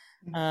carbs,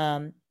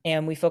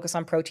 and we focus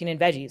on protein and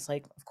veggies,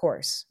 like of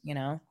course,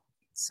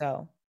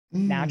 so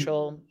mm.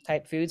 natural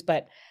type foods.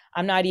 But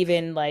I'm not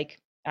even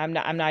like,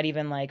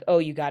 oh,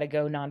 you got to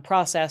go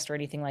non-processed or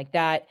anything like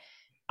that.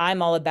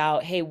 I'm all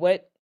about, hey,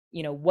 what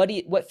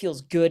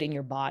feels good in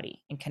your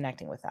body and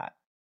connecting with that.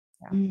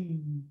 Yeah.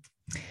 Mm.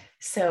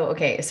 So,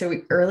 okay. So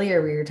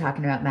earlier we were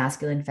talking about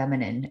masculine,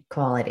 feminine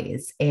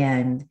qualities,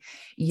 and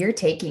you're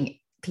taking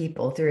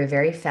people through a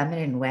very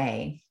feminine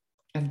way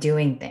of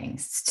doing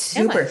things.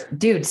 Am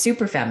I?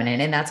 Super feminine.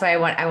 And that's why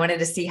I wanted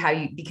to see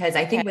how because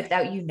I Okay. think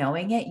without you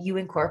knowing it, you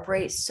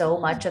incorporate so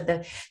much of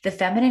the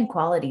feminine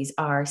qualities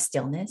are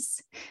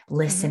stillness, Mhm.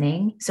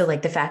 listening. So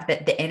like the fact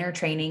that the inner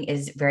training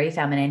is very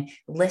feminine,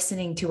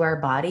 listening to our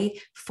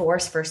body,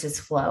 force versus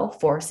flow.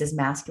 Force is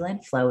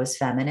masculine, flow is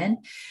feminine.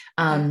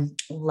 Okay.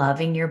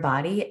 Loving your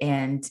body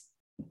and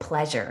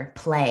pleasure,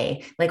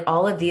 play, like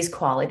all of these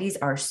qualities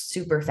are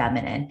super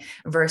feminine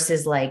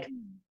versus like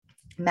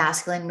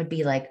masculine would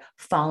be like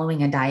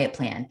following a diet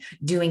plan,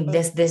 doing Oh,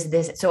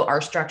 this. So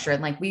our structure,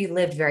 and like we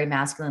lived very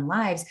masculine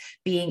lives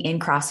being in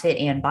CrossFit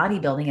and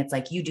bodybuilding. It's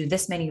like you do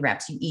this many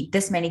reps, you eat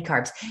this many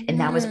carbs, and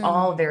that was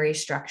all mm, very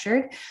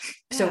structured.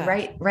 So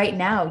yeah. right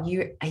now,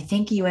 I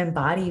think you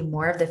embody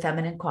more of the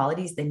feminine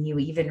qualities than you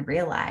even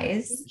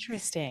realize.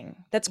 Interesting.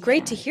 That's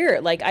great to Yeah. hear.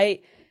 Like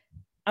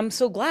I'm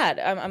so glad.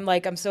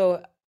 I'm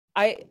so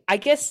I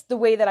guess the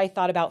way that I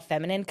thought about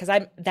feminine, because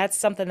that's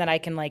something that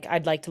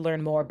I'd like to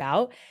learn more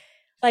about.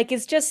 Like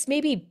it's just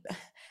maybe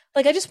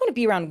like I just want to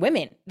be around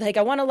women. Like like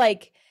I want to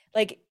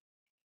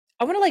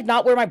like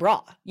not wear my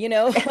bra,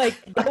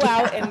 like go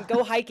out Yeah. and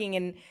go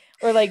hiking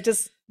or like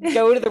just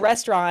go to the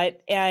restaurant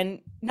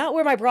and not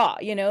wear my bra,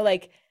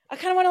 like I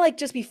kind of want to like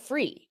just be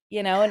free,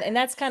 and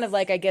that's kind of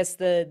like I guess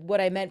the what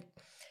I meant.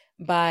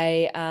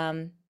 by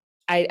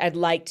I'd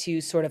like to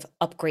sort of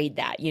upgrade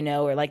that, you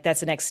know, or like that's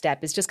the next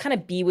step is just kind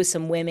of be with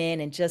some women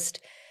and just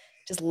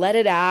let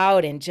it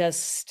out and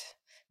just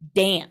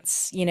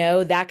dance, you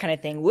know, that kind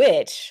of thing,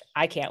 which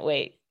I can't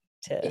wait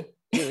to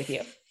do with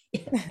you.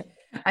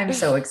 I'm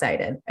so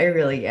excited. I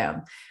really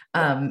am.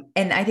 Yeah.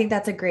 And I think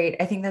that's a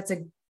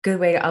good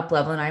way to up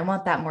level. And I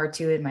want that more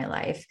too in my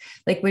life.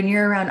 Like when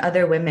you're around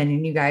other women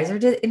and you guys are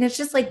just, and it's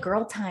just like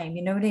girl time,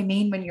 you know what I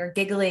mean? When you're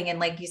giggling and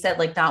like you said,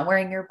 like not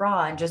wearing your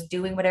bra and just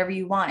doing whatever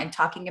you want and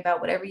talking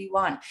about whatever you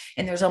want.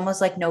 And there's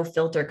almost like no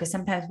filter. Cause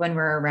sometimes when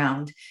we're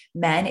around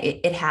men,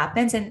 it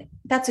happens. And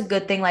that's a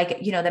good thing. Like,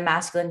 you know, the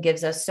masculine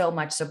gives us so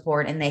much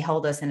support and they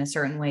hold us in a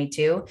certain way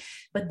too,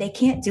 but they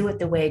can't do it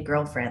the way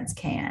girlfriends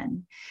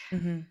can.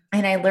 Mm-hmm.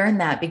 And I learned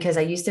that because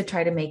I used to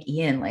try to make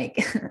Ian like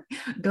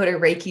go to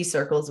Reiki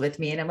circles with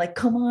me. And I'm like,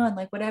 come on,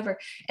 like whatever.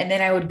 And then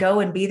I would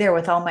go and be there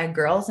with all my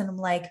girls. And I'm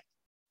like,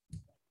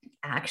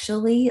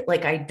 actually,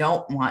 like, I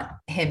don't want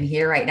him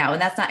here right now.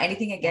 And that's not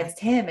anything against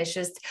him. It's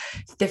just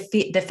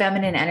the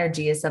feminine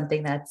energy is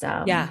something that's,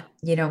 Yeah.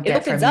 you don't It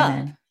get opens from up.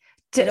 men.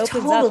 It opens up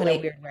in a Totally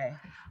weird way.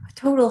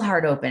 total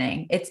heart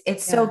opening.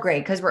 It's so Yeah. great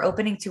because we're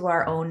opening to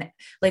our own,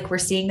 like we're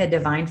seeing the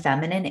divine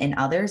feminine in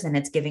others and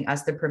it's giving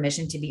us the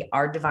permission to be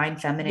our divine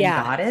feminine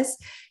Yeah. goddess.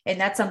 And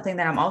that's something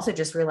that I'm also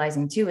just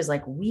realizing too is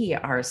like we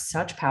are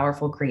such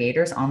powerful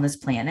creators on this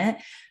planet.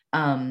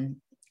 Um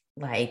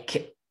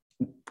like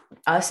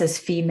us as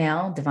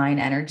female divine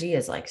energy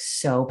is like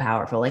so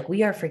powerful. Like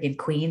we are freaking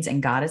queens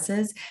and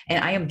goddesses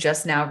and I am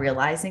just now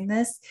realizing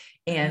this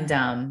and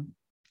Uh-huh.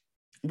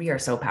 we are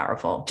so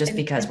powerful just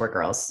because And we're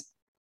girls.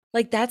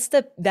 like that's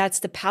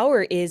the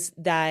power is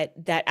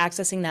that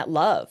accessing that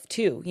love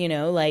too, you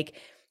know, like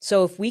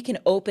so if we can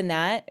open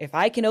that, if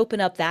I can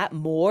open up that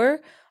more,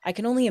 I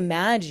can only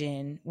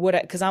imagine what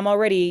because I'm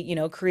already, you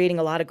know, creating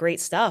a lot of great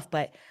stuff,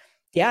 but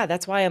yeah,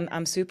 that's why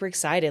I'm super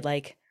excited.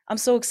 Like I'm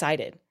so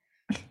excited.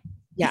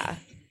 Yeah.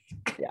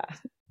 Yeah.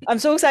 I'm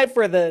so excited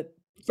for the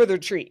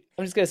retreat.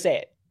 I'm just gonna say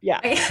it. Yeah.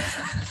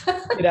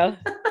 You know?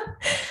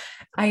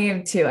 I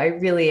am too. I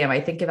really am. I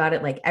think about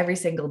it like every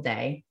single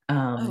day.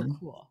 Oh,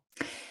 cool.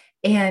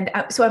 And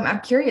so I'm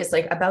curious,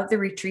 like about the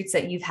retreats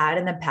that you've had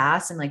in the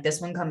past and like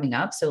this one coming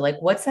up. So like,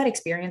 what's that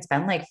experience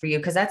been like for you?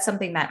 Because that's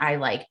something that I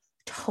like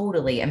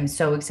totally am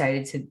so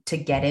excited to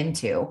get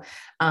into.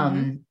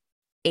 Hmm.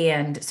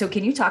 And so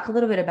can you talk a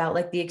little bit about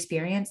like the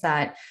experience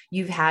that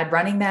you've had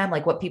running them,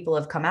 like what people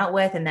have come out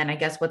with, and then I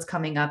guess what's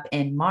coming up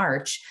in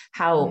March,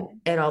 how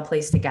it all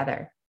plays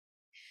together?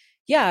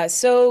 Yeah,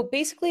 so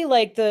basically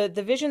like the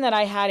vision that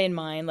I had in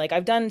mind, like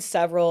I've done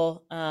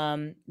several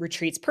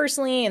retreats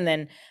personally and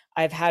then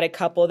I've had a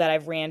couple that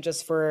I've ran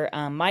just for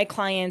my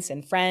clients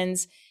and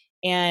friends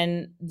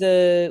and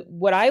the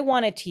what I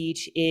want to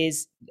teach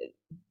is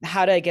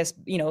how to I guess,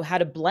 you know, how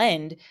to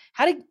blend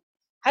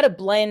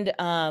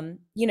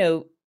you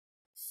know,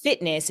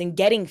 fitness and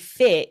getting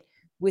fit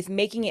with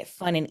making it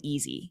fun and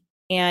easy.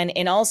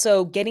 And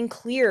also getting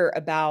clear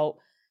about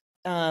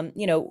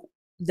you know,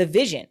 the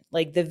vision,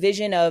 like the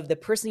vision of the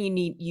person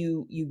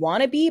you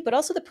want to be, but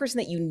also the person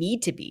that you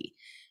need to be.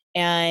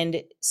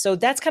 And so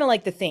that's kind of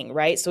like the thing,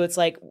 right? So it's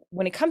like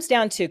when it comes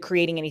down to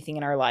creating anything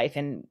in our life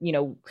and you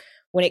know,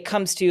 when it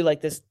comes to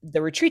like this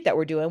the retreat that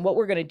we're doing, what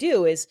we're going to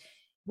do is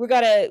we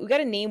got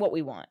to name what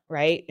we want,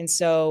 right? And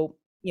so,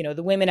 you know,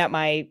 the women at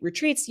my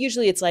retreats,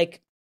 usually it's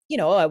like, you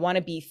know, I want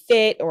to be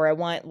fit or I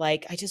want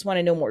like I just want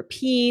to know more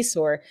peace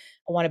or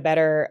I want a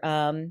better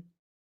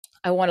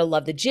I want to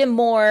love the gym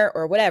more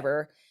or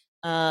whatever.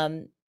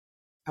 Um,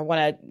 I want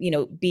to, you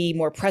know, be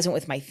more present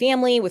with my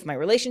family, with my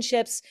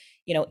relationships,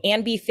 you know,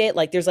 and be fit.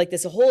 Like there's like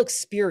this whole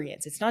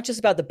experience. It's not just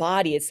about the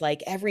body. It's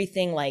like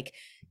everything like,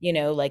 you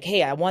know, like,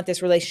 hey, I want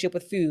this relationship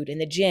with food in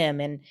the gym.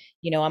 And,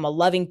 you know, I'm a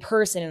loving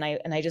person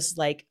and I just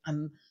like, I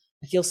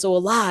feel so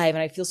alive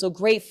and I feel so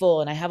grateful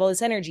and I have all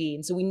this energy.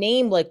 And so we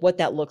name like what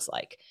that looks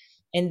like.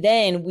 And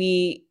then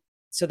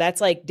so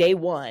that's like day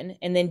one.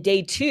 And then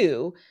day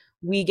two,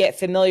 we get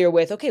familiar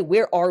with, okay,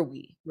 where are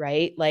we?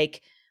 Right.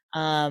 Like,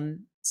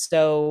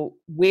 so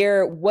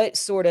what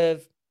sort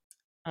of,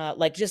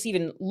 like just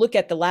even look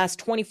at the last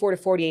 24 to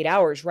 48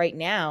 hours right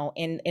now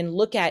and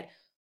look at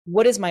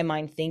what is my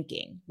mind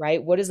thinking,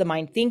 right? What is the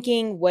mind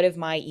thinking? Where have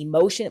my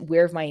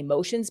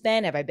emotions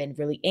been? Have I been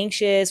really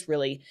anxious,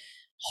 really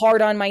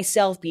hard on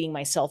myself, beating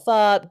myself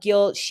up,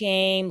 guilt,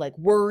 shame, like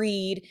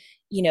worried,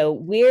 you know,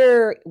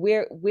 where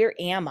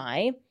am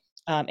I?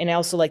 And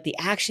also like the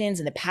actions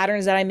and the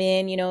patterns that I'm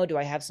in, you know, do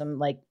I have some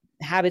like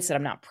habits that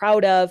I'm not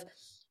proud of?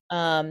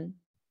 Um,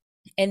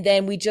 and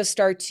then we just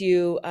start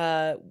to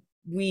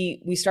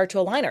we start to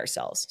align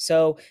ourselves.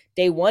 So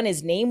day one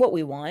is name what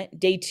we want.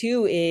 Day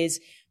two is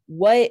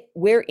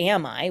where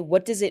am I?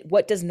 What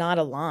does not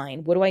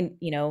align? What do I,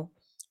 you know,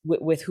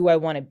 with who I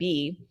want to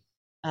be?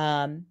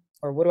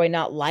 Or what do I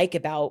not like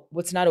about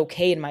what's not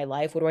okay in my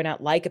life? What do I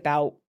not like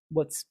about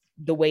what's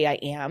the way I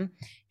am?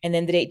 And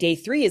then day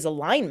three is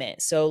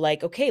alignment. So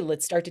like, okay,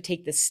 let's start to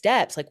take the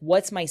steps. Like,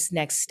 what's my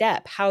next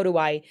step? How do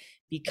I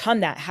become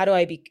that? How do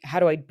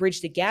I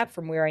bridge the gap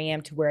from where I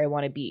am to where I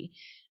want to be?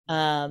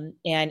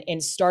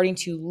 and starting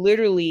to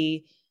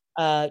literally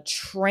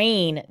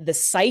train the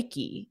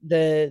psyche,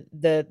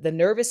 the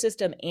nervous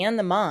system and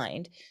the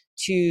mind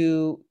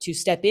to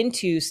step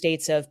into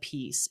states of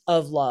peace,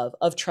 of love,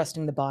 of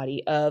trusting the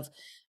body, of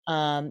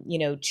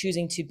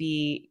choosing to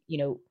be,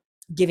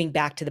 giving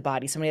back to the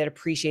body, somebody that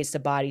appreciates the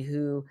body,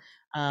 who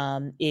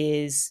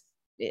is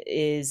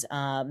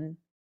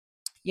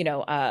you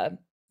know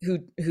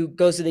who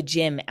goes to the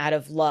gym out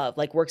of love,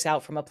 like works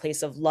out from a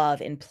place of love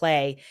and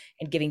play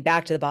and giving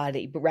back to the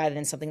body, but rather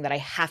than something that I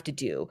have to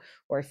do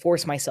or I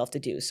force myself to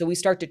do. So we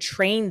start to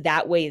train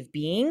that way of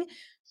being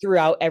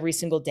throughout every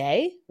single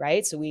day,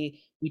 right? So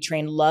we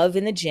train love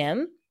in the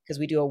gym because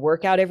we do a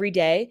workout every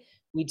day.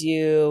 We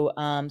do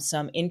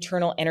some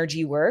internal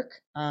energy work.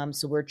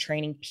 So we're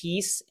training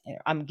peace.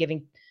 I'm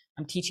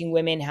teaching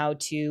women how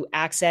to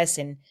access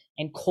and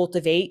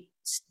cultivate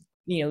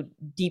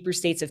deeper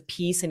states of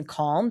peace and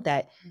calm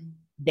that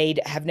they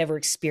have never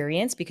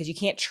experienced, because you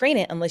can't train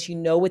it unless you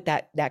know what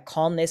that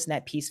calmness and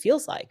that peace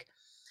feels like.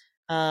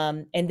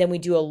 And then we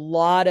do a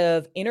lot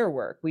of inner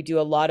work. We do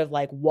a lot of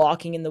like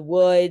walking in the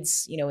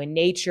woods, in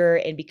nature,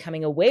 and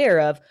becoming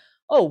aware of,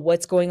 oh,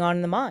 what's going on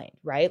in the mind,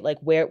 right? Like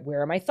where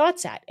are my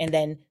thoughts at? And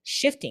then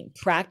shifting,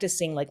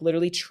 practicing, like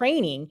literally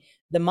training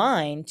the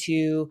mind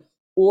to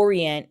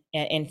orient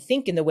and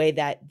think in the way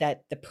that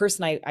the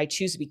person I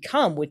choose to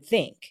become would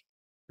think,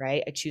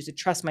 right? I choose to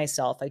trust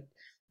myself.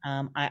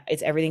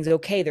 It's everything's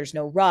okay. There's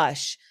no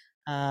rush.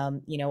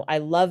 I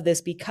love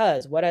this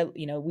because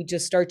we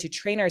just start to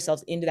train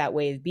ourselves into that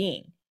way of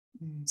being.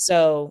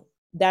 So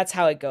that's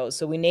how it goes.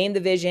 So we name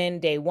the vision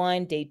day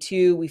 1, day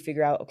 2, we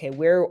figure out, okay,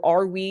 where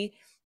are we?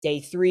 Day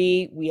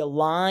 3, we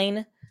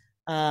align.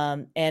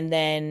 And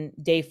then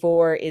day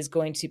 4 is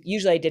going to,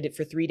 usually I did it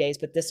for 3 days,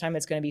 but this time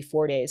it's going to be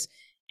 4 days.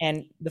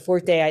 And the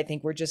 4th day, I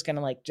think we're just going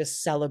to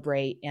just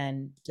celebrate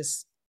and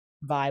just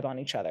vibe on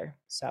each other.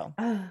 So,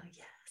 oh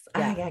yes,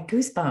 I got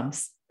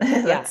goosebumps.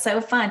 That's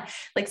so fun.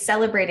 Like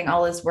celebrating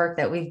all this work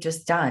that we've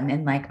just done,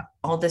 and like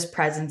all this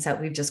presence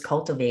that we've just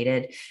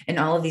cultivated, and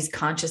all of these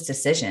conscious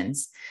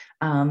decisions.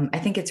 I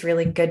think it's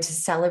really good to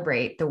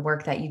celebrate the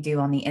work that you do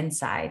on the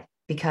inside,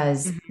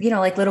 because,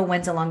 like little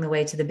wins along the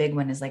way to the big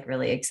one is like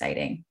really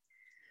exciting.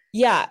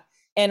 Yeah.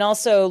 And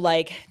also,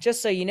 like,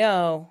 just so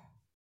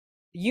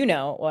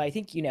well, I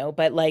think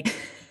but like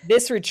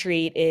this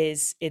retreat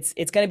it's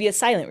going to be a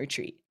silent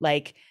retreat.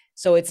 Like,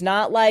 so it's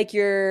not like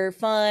you're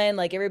fun,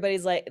 like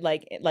everybody's like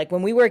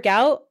when we work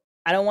out,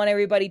 I don't want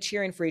everybody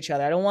cheering for each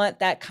other. I don't want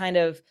that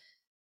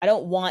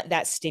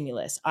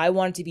stimulus. I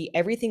want it to be,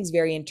 everything's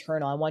very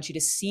internal. I want you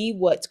to see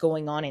what's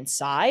going on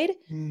inside,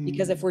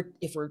 because if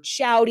we're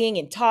shouting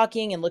and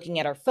talking and looking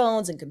at our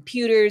phones and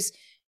computers,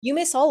 you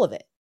miss all of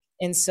it.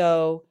 And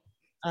so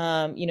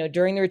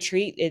during the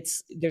retreat,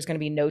 there's going to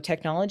be no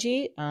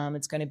technology.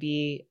 It's going to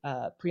be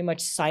pretty much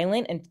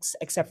silent, and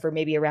except for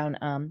maybe around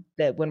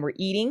when we're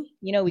eating,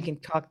 we can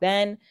talk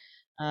then,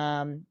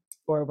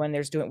 or when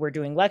we're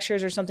doing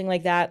lectures or something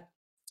like that.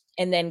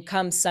 And then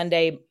come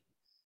Sunday,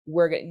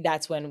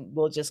 that's when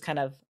we'll just kind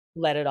of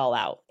let it all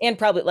out, and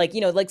probably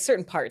like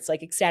certain parts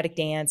like ecstatic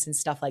dance and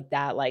stuff like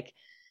that,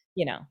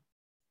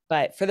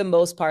 but for the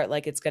most part,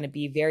 like it's going to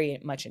be very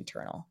much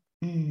internal.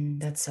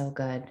 That's so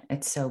good.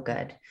 It's so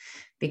good,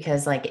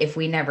 because like if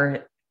we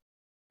never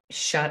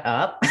shut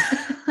up,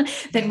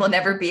 then we'll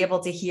never be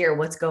able to hear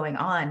what's going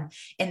on.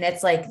 And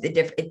that's like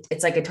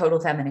it's like a total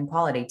feminine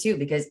quality too,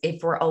 because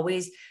if we're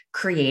always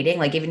creating,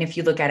 like even if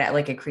you look at it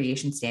like a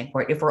creation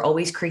standpoint, if we're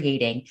always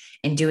creating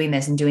and doing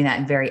this and doing that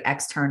and very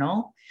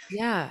external,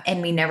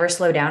 and we never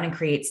slow down and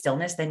create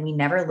stillness, then we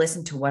never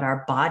listen to what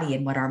our body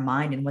and what our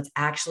mind and what's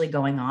actually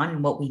going on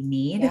and what we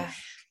need.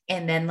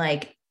 And then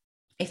like,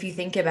 if you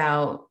think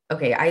about,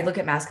 okay, I look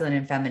at masculine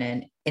and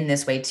feminine in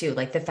this way too.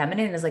 Like the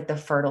feminine is like the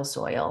fertile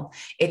soil.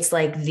 It's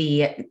like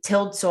the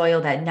tilled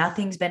soil that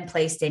nothing's been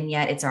placed in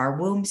yet. It's our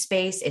womb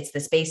space. It's the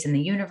space in the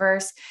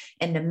universe.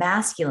 And the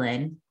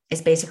masculine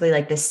is basically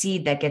like the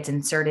seed that gets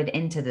inserted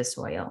into the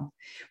soil.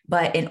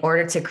 But in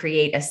order to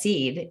create a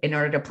seed, in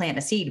order to plant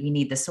a seed, we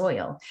need the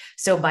soil.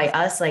 So by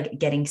us like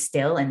getting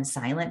still and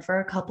silent for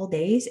a couple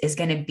days is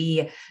going to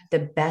be the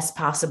best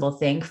possible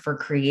thing for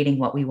creating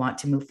what we want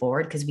to move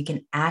forward, because we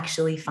can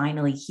actually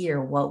finally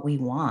hear what we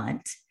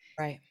want.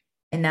 Right.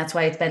 And that's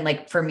why it's been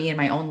like, for me in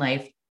my own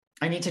life,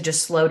 I need to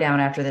just slow down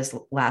after this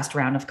last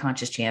round of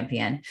Conscious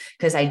Champion,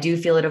 because I do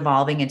feel it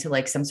evolving into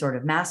like some sort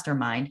of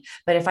mastermind.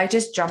 But if I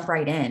just jump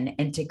right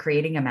into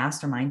creating a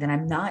mastermind, then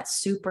I'm not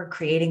super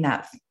creating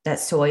that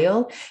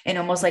soil, and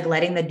almost like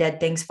letting the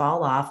dead things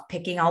fall off,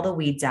 picking all the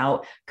weeds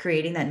out,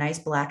 creating that nice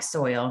black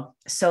soil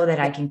so that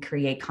I can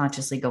create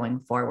consciously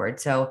going forward.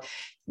 So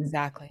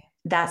exactly,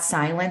 that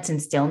silence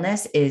and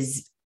stillness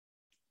is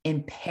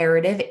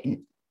imperative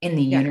in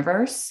the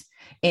universe,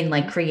 in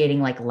like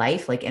creating like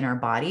life, like in our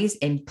bodies,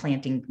 in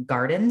planting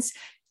gardens.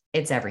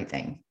 It's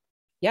everything.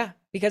 Yeah.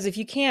 Because if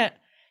you can't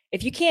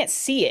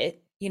see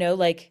it,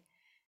 like,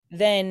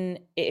 then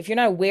if you're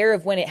not aware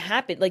of when it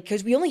happened, like,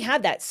 because we only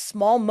had that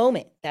small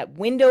moment, that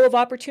window of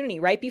opportunity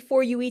right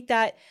before you eat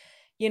that,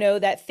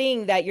 that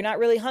thing that you're not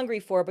really hungry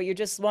for, but you're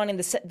just wanting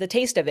the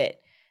taste of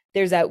it.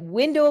 There's that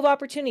window of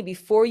opportunity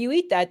before you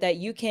eat that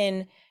you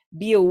can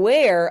be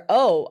aware,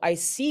 oh, I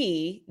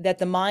see that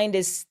the mind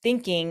is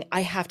thinking,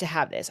 I have to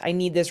have this. I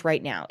need this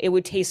right now. It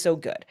would taste so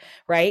good,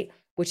 right?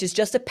 Which is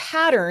just a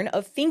pattern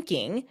of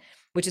thinking,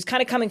 which is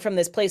kind of coming from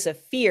this place of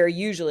fear,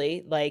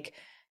 usually, like,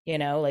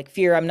 like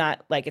fear, I'm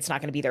not like, it's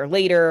not going to be there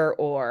later,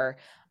 or,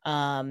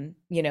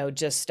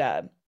 just,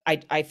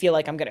 I feel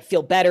like I'm going to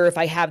feel better if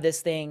I have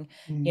this thing,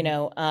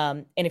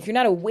 and if you're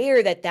not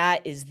aware that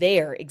that is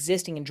there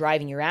existing and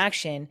driving your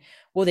action,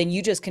 well, then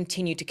you just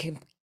continue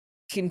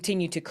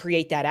to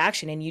create that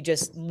action, and you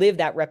just live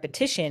that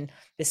repetition,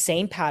 the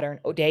same pattern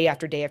day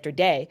after day after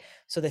day.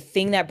 So the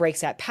thing that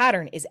breaks that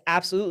pattern is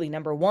absolutely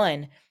number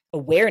one,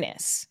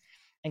 awareness.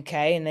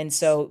 Okay. And then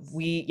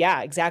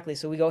exactly.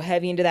 So we go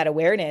heavy into that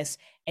awareness.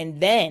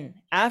 And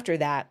then after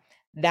that,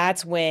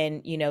 that's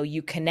when,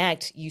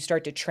 you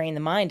start to train the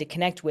mind to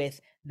connect with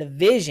the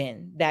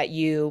vision that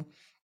you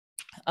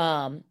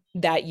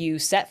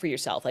set for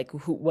yourself. Like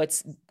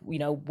what's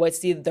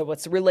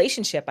the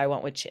relationship I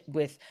want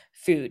with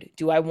food?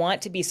 Do I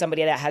want to be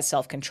somebody that has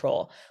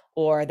self-control,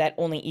 or that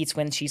only eats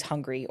when she's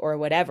hungry, or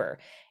whatever?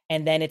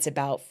 And then it's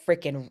about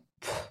freaking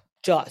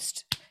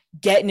just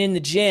getting in the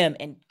gym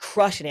and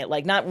crushing it.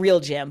 Like, not real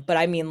gym, but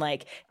I mean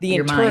like the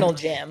Your internal mind.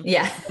 gym,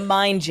 Yeah. the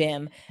mind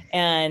gym.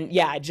 And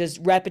just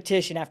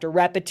repetition after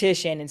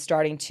repetition, and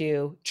starting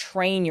to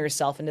train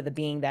yourself into the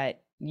being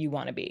that you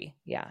want to be.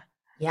 Yeah.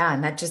 Yeah.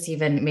 And that just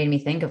even made me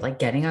think of like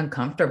getting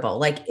uncomfortable.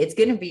 Like, it's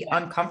going to be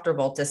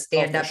uncomfortable to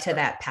stand up to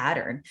that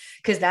pattern,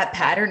 because that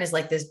pattern is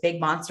like this big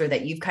monster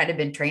that you've kind of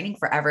been training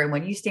forever. And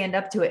when you stand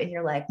up to it and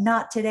you're like,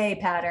 not today,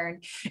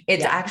 pattern,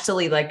 it's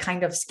actually like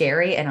kind of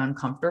scary and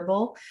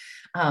uncomfortable.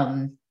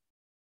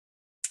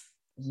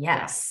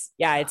 Yes.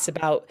 Yeah. It's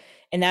about,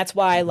 and that's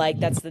why, like,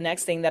 that's the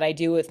next thing that I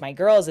do with my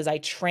girls is we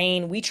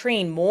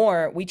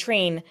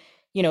train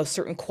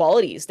certain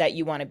qualities that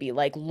you want to be,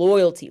 like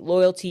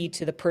loyalty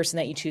to the person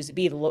that you choose to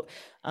be, love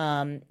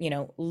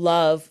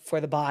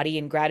for the body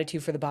and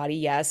gratitude for the body.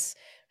 Yes.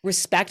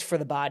 Respect for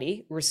the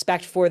body,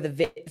 respect for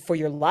for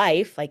your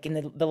life, like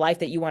in the life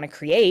that you want to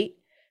create.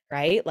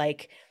 Right.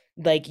 Like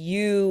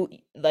you,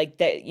 like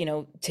that,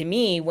 to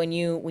me, when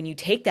you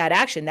take that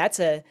action, that's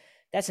an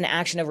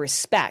action of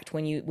respect.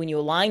 When you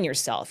align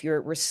yourself,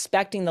 you're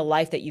respecting the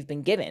life that you've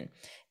been given.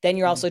 Then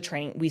you're also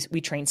training,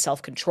 we train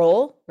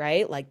self-control,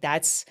 right? Like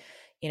that's,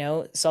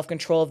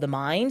 self-control of the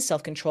mind,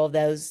 self-control of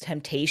those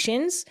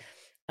temptations,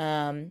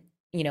 and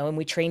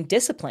we train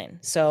discipline.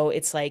 So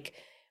it's like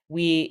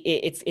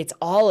it's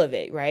all of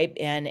it, right?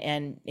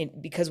 And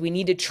because we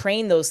need to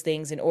train those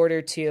things in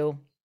order to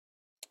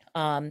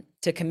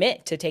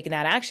commit to taking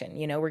that action,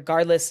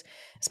 regardless,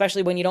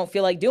 especially when you don't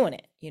feel like doing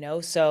it,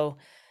 so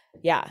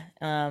yeah.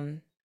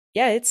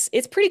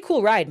 It's pretty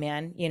cool ride,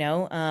 man.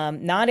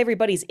 Not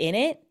everybody's in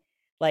it.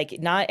 Like,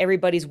 not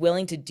everybody's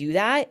willing to do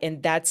that.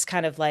 And that's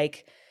kind of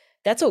like,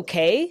 that's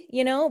okay,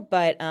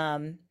 but,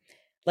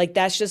 like,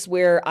 that's just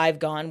where I've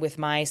gone with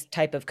my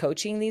type of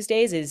coaching these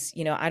days is,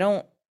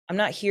 I'm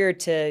not here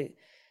to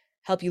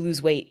help you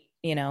lose weight,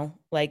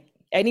 like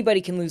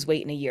anybody can lose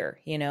weight in a year,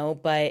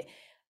 but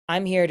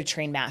I'm here to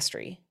train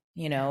mastery,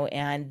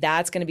 and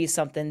that's going to be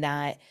something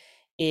that's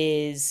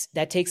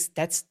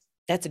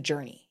a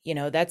journey,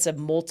 that's a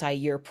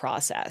multi-year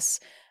process.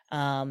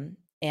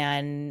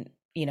 And,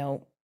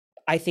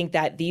 I think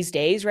that these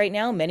days right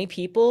now, many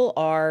people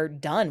are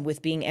done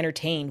with being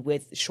entertained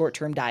with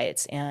short-term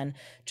diets and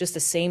just the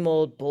same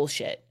old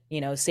bullshit,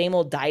 same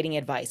old dieting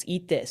advice,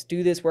 eat this,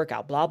 do this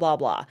workout, blah, blah,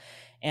 blah.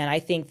 And I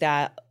think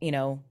that,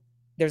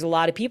 there's a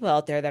lot of people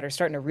out there that are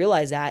starting to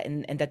realize that,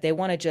 and that they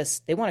want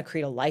to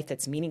create a life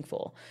that's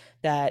meaningful,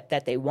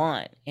 that they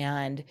want.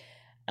 And,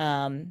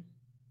 and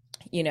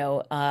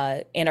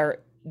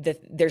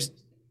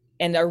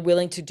are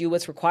willing to do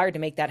what's required to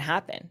make that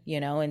happen,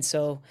 and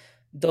so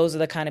those are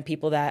the kind of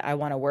people that I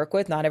want to work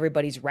with. Not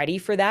everybody's ready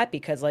for that,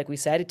 because like we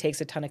said, it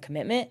takes a ton of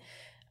commitment.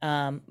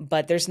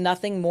 But there's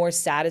nothing more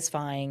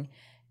satisfying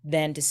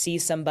than to see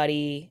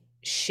somebody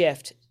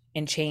shift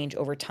and change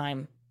over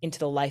time into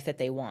the life that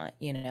they want,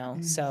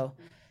 so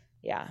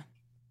yeah.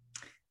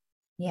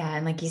 Yeah.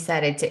 And like you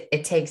said,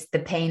 it takes the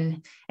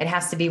pain. It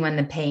has to be when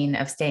the pain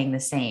of staying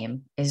the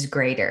same is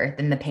greater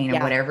than the pain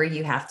of whatever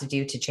you have to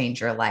do to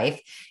change your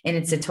life. And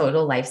it's a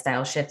total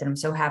lifestyle shift. And I'm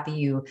so happy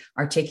you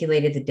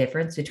articulated the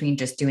difference between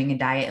just doing a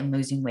diet and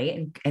losing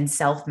weight and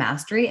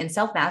self-mastery. And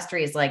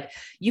self-mastery is like,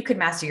 you can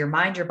master your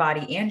mind, your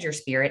body, and your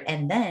spirit.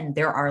 And then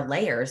there are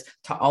layers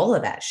to all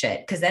of that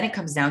shit. Cause then it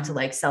comes down to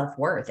like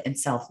self-worth and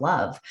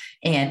self-love.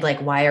 And like,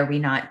 why are we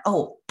not,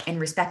 and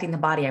respecting the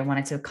body. I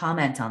wanted to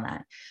comment on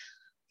that.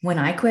 When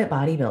I quit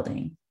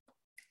bodybuilding,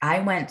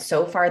 I went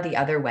so far the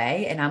other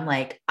way, and I'm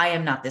like, I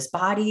am not this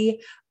body,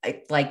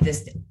 like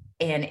this.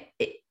 And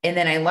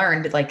then I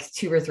learned like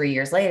 2 or 3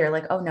 years later,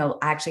 like, oh no,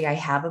 actually I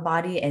have a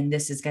body, and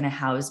this is going to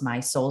house my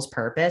soul's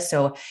purpose.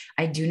 So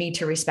I do need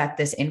to respect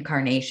this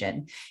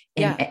incarnation.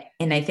 And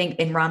I think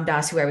in Ram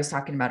Dass, who I was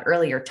talking about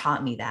earlier,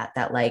 taught me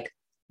that like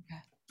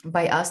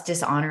by us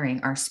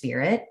dishonoring our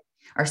spirit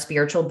our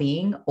spiritual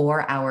being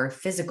or our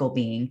physical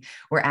being,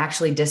 we're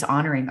actually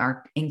dishonoring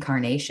our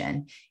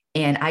incarnation.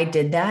 And I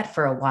did that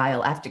for a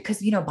while after,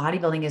 because,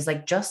 bodybuilding is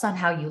like just on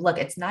how you look.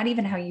 It's not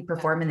even how you Yeah.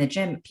 perform in the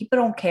gym. People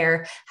don't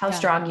care how Yeah.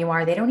 strong you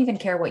are. They don't even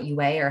care what you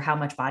weigh or how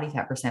much body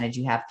fat percentage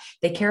you have.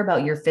 They care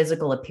about your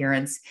physical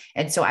appearance.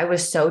 And so I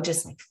was so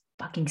just like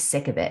fucking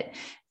sick of it.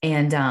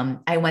 And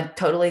I went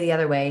totally the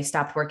other way,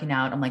 stopped working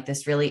out. I'm like,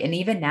 this really, and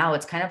even now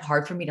it's kind of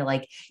hard for me to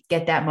like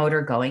get that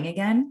motor going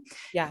again.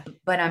 Yeah.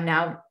 But I'm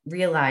now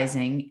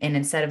realizing, and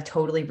instead of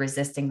totally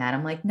resisting that,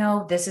 I'm like,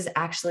 no, this is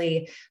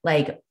actually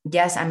like,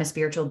 yes, I'm a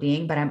spiritual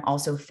being, but I'm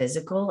also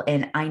physical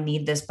and I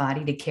need this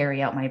body to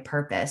carry out my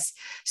purpose.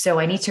 So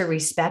I need to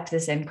respect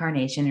this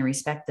incarnation and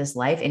respect this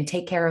life and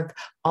take care of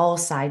all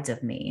sides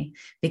of me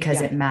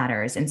because Yeah. it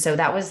matters. And so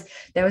that was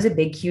a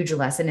big, huge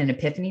lesson and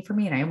epiphany for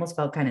me. And I almost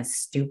felt kind of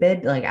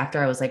stupid. Like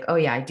after I was like, oh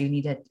yeah, I do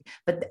need it.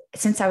 But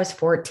since I was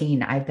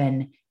 14, I've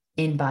been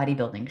in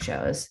bodybuilding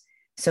shows.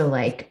 So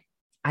like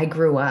I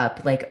grew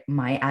up, like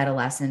my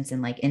adolescence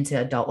and like into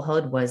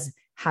adulthood was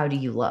how do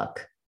you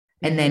look?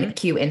 And Mm-hmm. then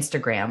cue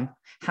Instagram.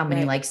 How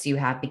many Right. likes do you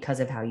have because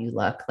of how you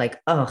look? Like,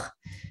 oh,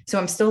 so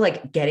I'm still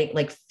like getting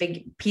like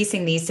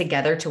piecing these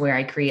together to where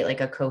I create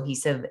like a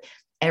cohesive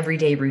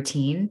everyday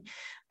routine.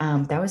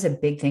 That was a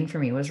big thing for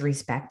me was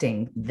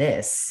respecting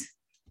this.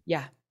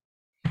 Yeah.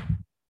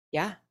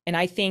 Yeah. And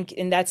I think,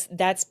 and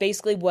that's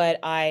basically what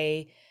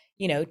I,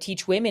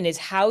 teach women is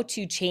how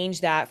to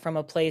change that from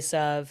a place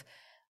of,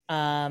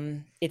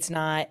 it's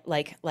not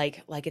like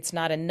it's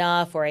not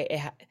enough, or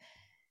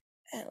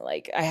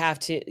like I have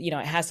to,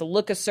 it has to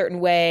look a certain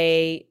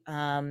way.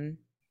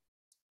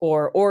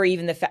 Or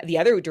even the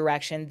other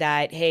direction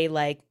that, hey,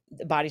 like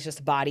the body's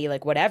just a body,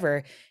 like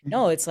whatever.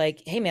 No, it's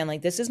like, hey man,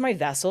 like this is my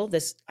vessel.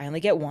 This, I only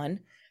get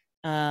one.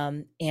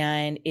 And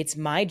it's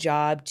my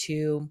job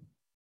to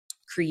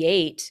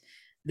create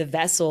the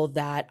vessel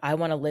that I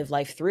want to live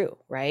life through.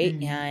 Right.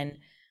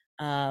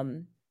 Mm-hmm.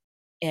 Um,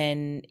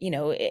 and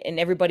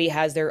everybody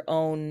has their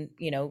own,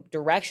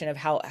 direction of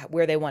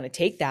where they want to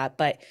take that.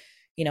 But,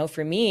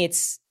 for me,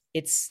 it's,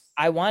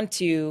 I want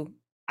to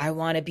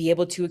be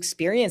able to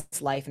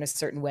experience life in a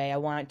certain way. I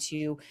want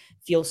to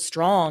feel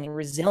strong and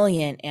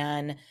resilient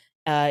and,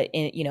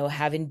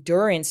 have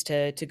endurance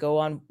to go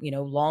on,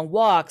 long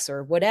walks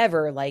or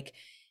whatever, like,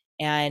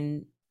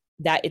 and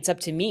that it's up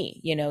to me,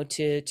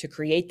 to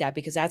create that,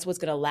 because that's what's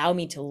going to allow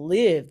me to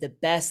live the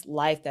best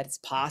life that is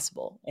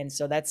possible. And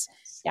so that's,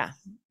 yeah,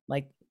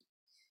 like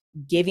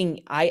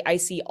I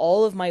see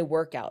all of my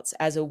workouts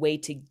as a way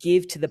to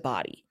give to the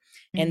body.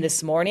 And Mm-hmm.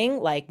 this morning,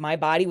 like my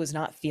body was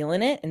not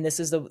feeling it. And this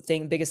is the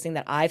biggest thing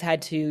that I've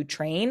had to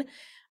train,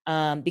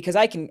 because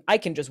I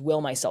can just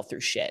will myself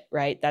through shit.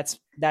 Right. That's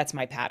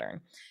my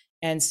pattern.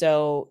 And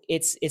so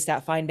it's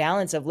that fine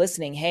balance of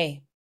listening.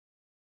 Hey,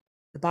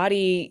 the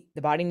body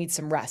needs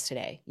some rest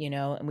today,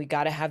 and we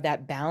got to have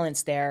that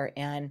balance there.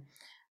 And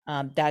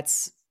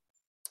that's,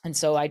 and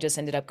so I just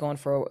ended up going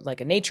for like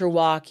a nature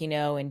walk,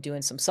 and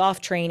doing some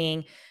soft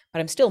training, but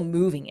I'm still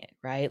moving it,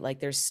 right?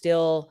 Like I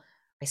still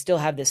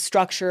have this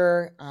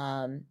structure.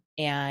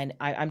 And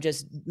I'm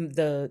just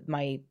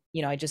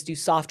I just do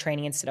soft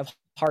training instead of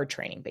hard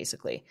training,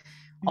 basically,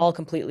 all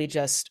completely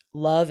just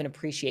love and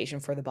appreciation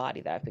for the body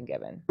that I've been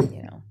given.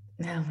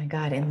 Oh my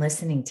God. And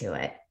listening to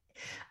it.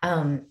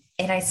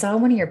 And I saw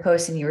one of your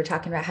posts and you were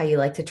talking about how you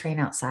like to train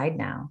outside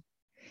now.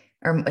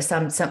 Or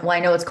well, I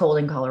know it's cold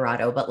in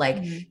Colorado, but like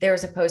Mhm. there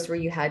was a post where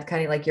you had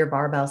kind of like your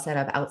barbell set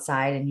up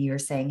outside and you were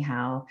saying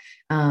how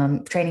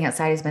training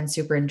outside has been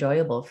super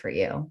enjoyable for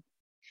you.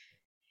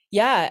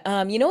 Yeah.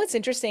 What's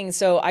interesting?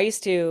 So I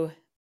used to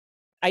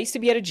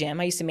be at a gym.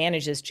 I used to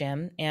manage this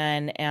gym,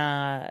 and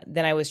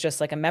then I was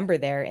just like a member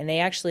there. And they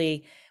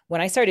actually,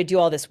 when I started to do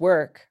all this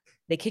work,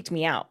 they kicked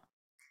me out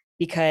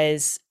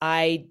because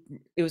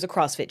it was a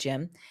CrossFit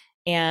gym,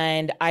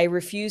 and I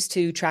refused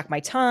to track my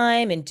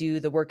time and do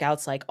the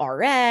workouts like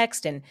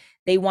RX. And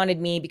they wanted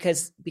me,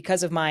 because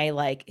of my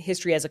like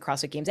history as a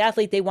CrossFit Games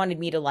athlete, they wanted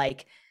me to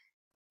like,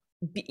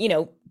 you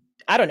know,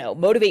 I don't know,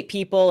 motivate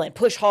people and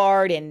push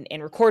hard and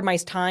record my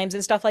times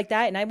and stuff like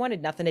that. And I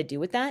wanted nothing to do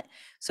with that.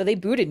 So they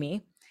booted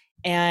me.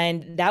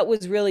 And that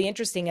was really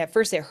interesting. At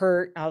first it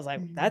hurt. I was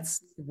like, Mhm.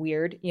 that's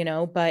weird,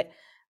 but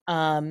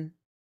um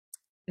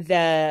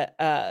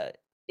the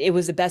it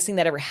was the best thing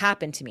that ever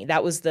happened to me.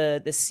 That was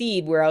the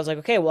seed where I was like,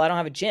 okay, well, I don't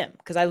have a gym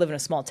because I live in a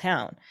small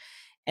town.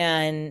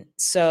 And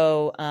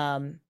so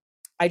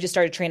I just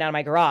started training out of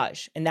my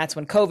garage. And that's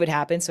when COVID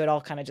happened. So it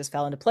all kind of just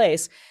fell into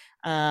place.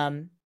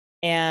 Um,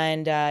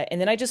 and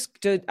then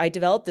I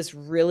developed this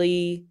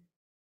really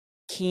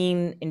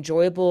keen,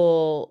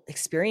 enjoyable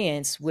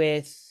experience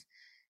with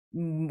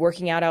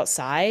working out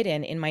outside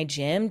and in my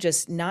gym,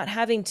 just not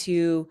having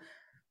to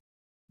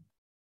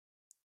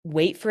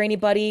wait for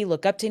anybody,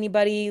 look up to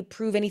anybody,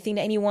 prove anything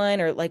to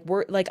anyone, or like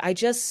work. Like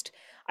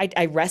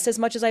I rest as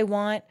much as I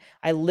want.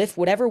 I lift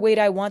whatever weight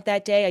I want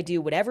that day. I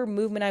do whatever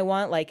movement I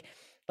want. Like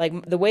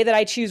Like the way that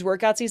I choose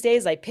workouts these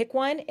days, I pick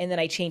one and then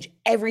I change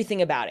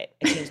everything about it.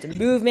 I change the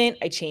movement,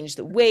 I change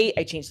the weight,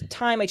 I change the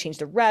time, I change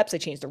the reps, I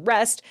change the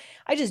rest.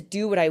 I just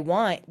do what I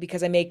want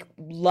because I make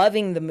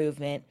loving the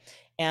movement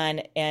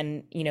and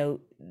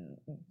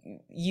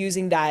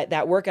using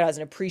that workout as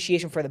an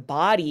appreciation for the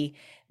body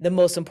the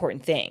most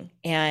important thing.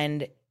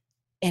 And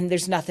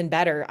there's nothing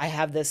better. I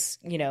have this,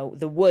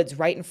 the woods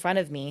right in front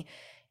of me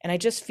and I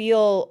just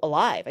feel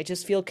alive. I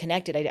just feel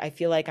connected. I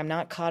feel like I'm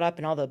not caught up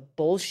in all the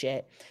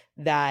bullshit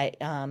that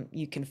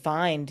you can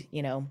find,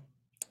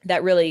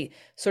 that really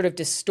sort of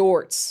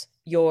distorts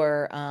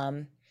your,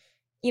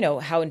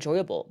 how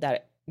enjoyable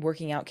that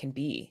working out can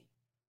be.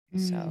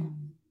 So,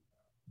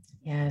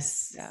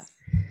 yes. yeah.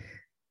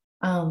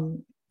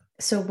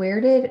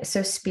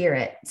 So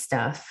spirit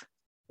stuff,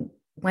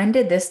 when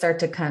did this start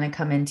to kind of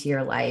come into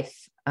your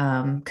life?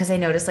 Because I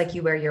noticed like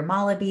you wear your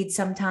mala beads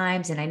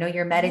sometimes, and I know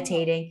you're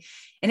meditating,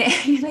 and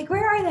you're like,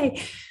 where are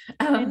they?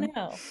 I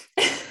know.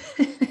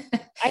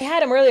 I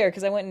had them earlier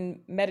because I went and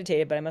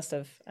meditated, but I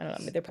don't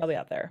know, they're probably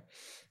out there.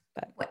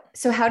 But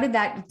so how did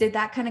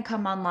that kind of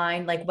come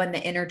online? Like when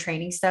the inner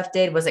training stuff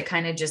did, was it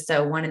kind of just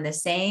a one and the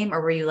same,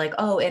 or were you like,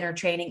 oh, inner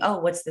training, oh,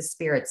 what's the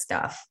spirit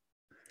stuff?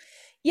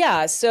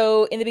 yeah,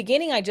 so in the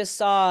beginning, I just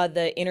saw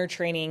the inner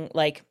training,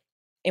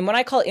 and when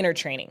I call inner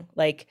training,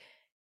 like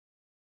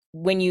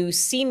when you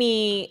see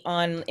me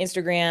on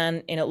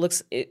Instagram and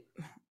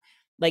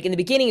like in the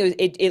beginning,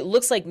 it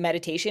looks like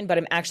meditation, but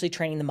I'm actually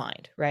training the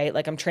mind, right?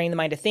 Like I'm training the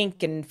mind to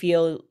think and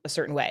feel a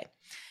certain way.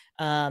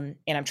 And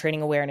I'm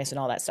training awareness and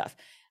all that stuff.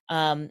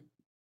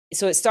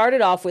 So it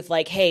started off with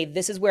like, hey,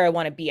 this is where I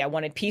want to be. I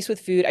wanted peace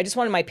with food. I just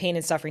wanted my pain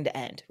and suffering to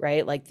end,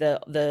 right? Like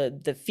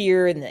the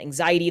fear and the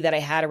anxiety that I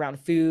had around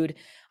food.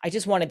 I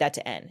just wanted that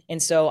to end.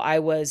 And so I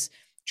was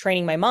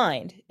training my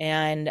mind.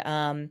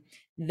 And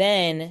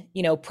then,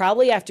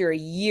 probably after a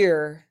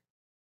year,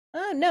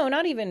 no,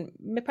 not even,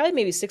 probably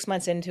maybe 6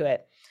 months into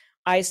it,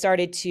 I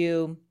started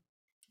to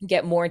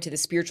get more into the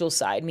spiritual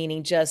side,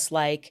 meaning just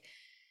like,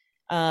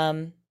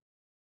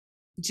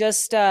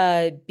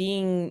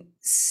 being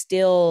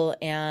still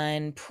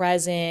and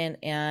present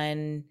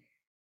and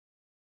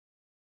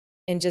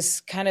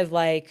just kind of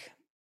like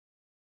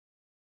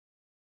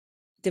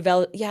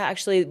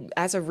actually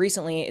as of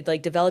recently,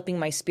 like developing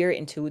my spirit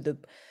into the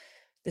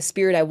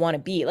spirit I want to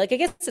be. Like I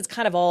guess it's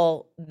kind of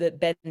all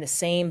been the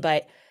same,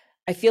 but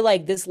I feel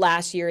like this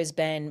last year has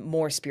been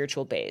more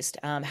spiritual based.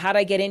 How'd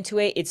I get into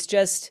it? It's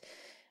just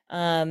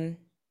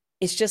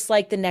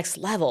like the next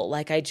level.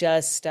 Like I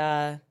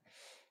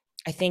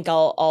think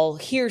I'll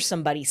hear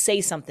somebody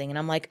say something and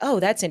I'm like, oh,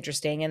 that's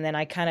interesting. And then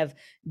I kind of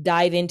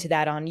dive into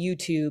that on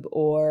YouTube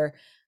or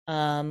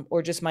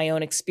just my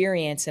own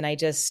experience. And I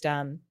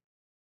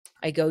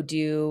go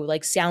do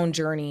like sound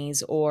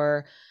journeys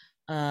or,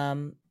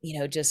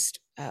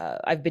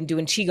 I've been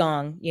doing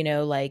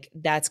Qigong, like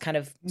that's kind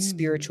of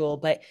spiritual,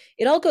 but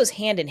it all goes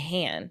hand in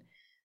hand.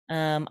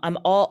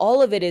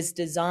 All of it is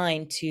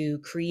designed to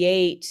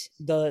create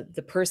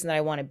the person that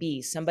I want to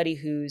be, somebody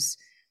who's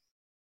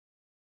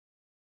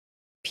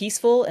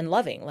peaceful and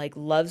loving, like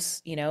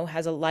loves,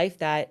 has a life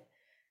that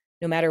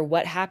no matter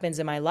what happens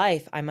in my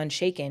life, I'm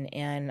unshaken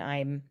and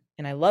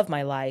I love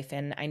my life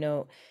and I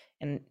know,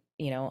 and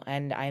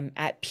I'm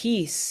at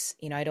peace.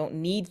 I don't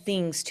need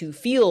things to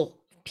feel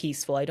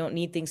peaceful. I don't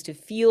need things to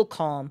feel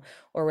calm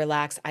or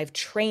relaxed. I've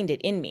trained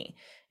it in me.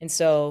 And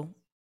so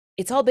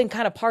it's all been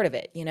kind of part of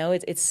it.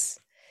 It's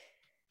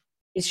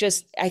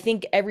just, I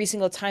think every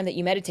single time that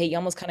you meditate, you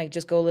almost kind of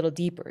just go a little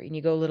deeper and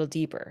you go a little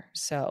deeper.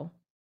 So,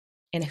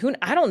 and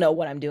I don't know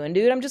what I'm doing,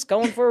 dude. I'm just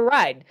going for a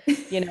ride,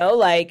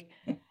 like,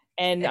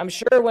 and I'm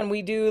sure when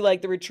we do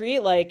like the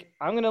retreat, like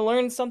I'm going to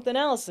learn something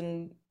else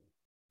and,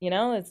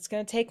 it's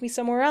going to take me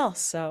somewhere else.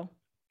 So,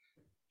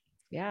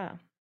 yeah.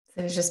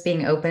 So it's just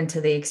being open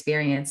to the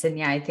experience. And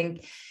yeah, I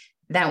think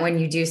that when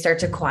you do start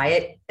to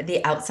quiet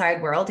the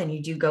outside world and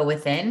you do go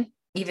within,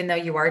 even though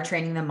you are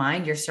training the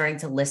mind, you're starting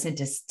to listen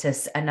to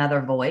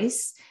another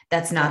voice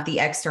that's not the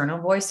external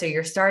voice. So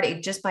you're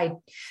starting just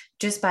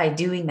by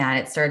doing that,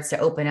 it starts to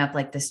open up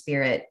like the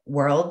spirit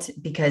world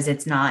because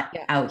it's not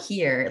out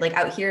here. Like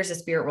out here is a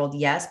spirit world,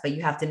 yes, but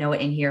you have to know it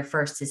in here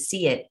first to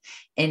see it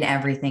in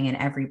everything and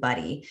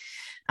everybody.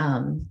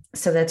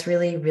 So that's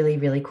really, really,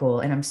 really cool.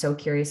 And I'm so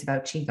curious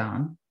about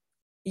Qigong.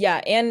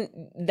 Yeah. And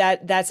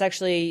that's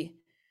actually,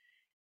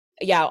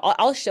 yeah,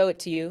 I'll show it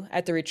to you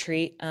at the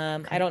retreat.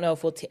 Okay. I don't know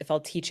if I'll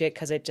teach it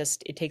because it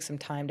takes some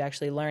time to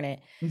actually learn it.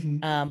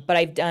 Mm-hmm.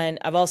 But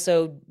I've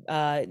also,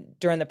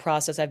 during the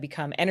process, I've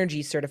become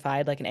energy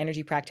certified, like an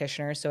energy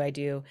practitioner. So I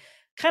do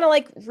kind of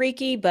like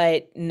Reiki,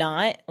 but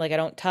not like I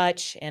don't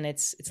touch and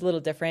it's a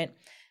little different.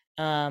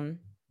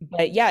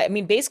 But yeah, I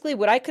mean, basically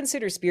what I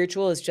consider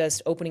spiritual is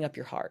just opening up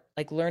your heart,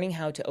 like learning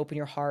how to open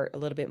your heart a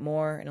little bit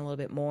more and a little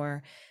bit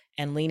more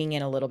and leaning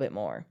in a little bit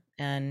more.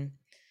 And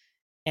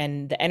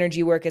the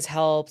energy work has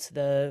helped,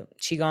 the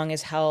Qigong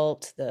has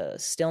helped, the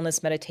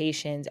stillness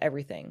meditations,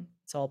 everything.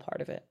 It's all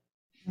part of it.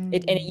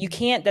 And you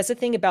can't, that's the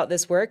thing about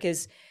this work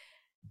is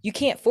you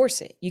can't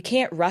force it. You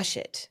can't rush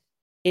it.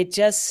 It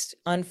just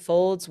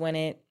unfolds when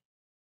it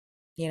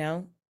you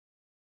know,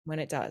 when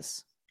it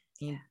does.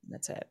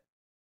 That's it.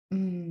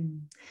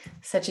 Mm,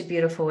 such a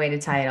beautiful way to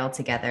tie it all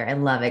together. I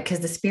love it because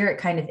the spirit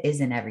kind of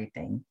is in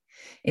everything.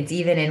 It's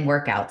even in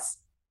workouts.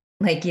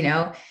 Like,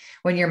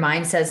 when your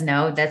mind says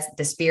no, that's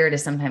the spirit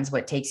is sometimes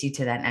what takes you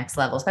to that next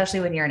level, especially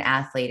when you're an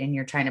athlete and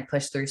you're trying to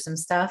push through some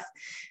stuff.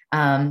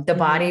 The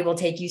body will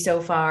take you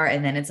so far,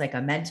 and then it's like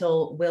a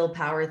mental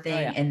willpower Oh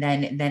thing. yeah. And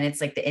then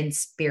it's like the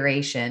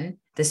inspiration,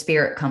 the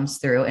spirit comes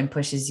through and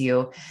pushes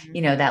you,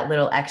 Mhm. that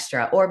little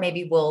extra, or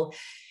maybe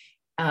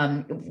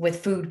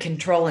with food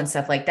control and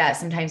stuff like that,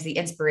 sometimes the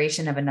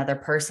inspiration of another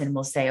person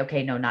will say,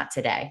 okay, no, not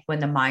today. When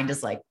the mind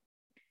is like,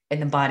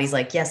 and the body's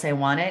like, yes, I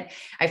want it.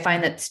 I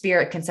find that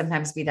spirit can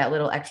sometimes be that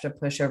little extra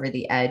push over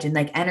the edge. And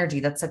like energy,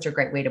 that's such a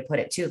great way to put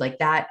it too. Like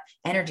that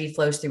energy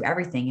flows through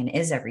everything and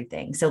is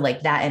everything. So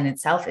like that in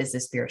itself is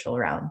the spiritual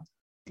realm.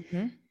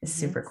 Mhm. It's Mhm.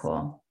 super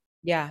cool.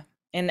 Yeah.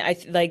 And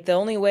like the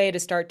only way to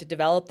start to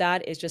develop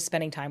that is just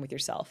spending time with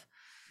yourself.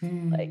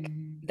 Like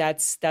Mm.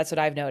 that's what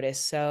I've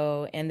noticed.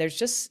 So, and there's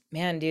just,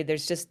 man, dude,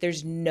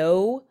 there's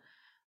no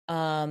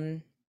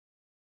um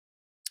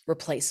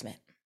replacement.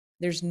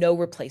 There's no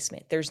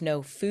replacement. There's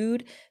no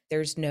food,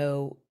 there's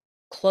no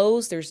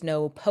clothes, there's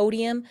no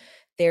podium,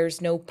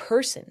 there's no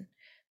person,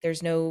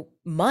 there's no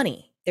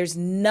money. There's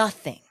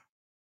nothing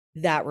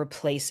that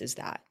replaces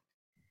that.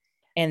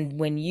 And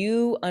when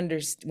you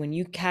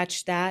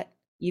catch that,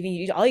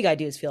 all you got to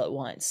do is feel it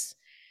once.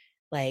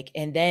 Like,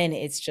 and then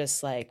it's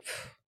just like,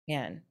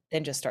 man,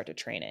 then just start to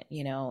train it,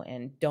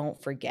 and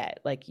don't forget,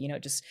 like,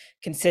 just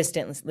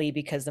consistently,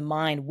 because the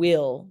mind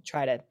will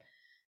try to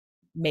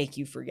make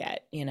you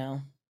forget.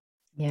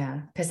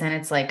 Yeah. Cause then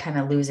it's like kind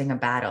of losing a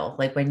battle.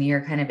 Like when you're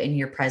kind of in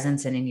your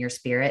presence and in your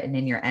spirit and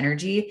in your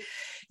energy,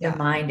 the Yeah.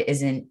 mind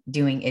isn't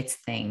doing its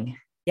thing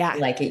Yeah.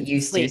 like it It's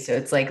used to. asleep. So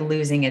it's like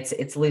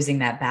it's losing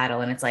that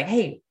battle. And it's like,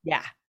 hey,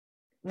 Yeah.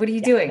 what are you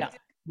Yeah. doing? No,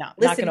 no, not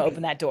Listen going to to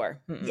open me. that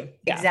door. Yeah,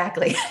 Yeah,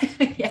 exactly.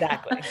 Yeah.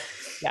 exactly.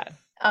 Yeah.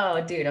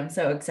 Oh, dude, I'm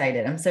so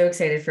excited. I'm so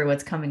excited for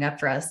what's coming up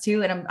for us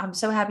too. And I'm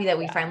so happy that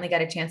we Yeah. finally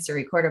got a chance to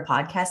record a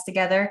podcast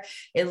together.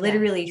 It Yeah.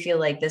 literally feel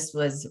like this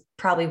was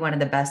probably one of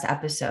the best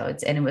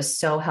episodes, and it was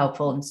so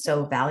helpful and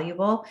so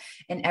valuable.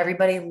 And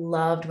everybody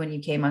loved when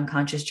you came on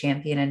Conscious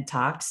Champion and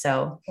talked.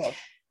 So Cool.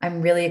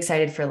 I'm really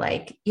excited for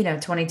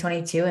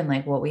 2022 and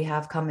like what we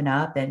have coming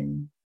up.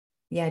 And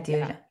yeah, Yeah.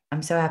 dude,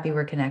 I'm so happy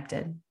we're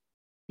connected.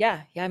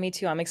 Yeah. Yeah. Me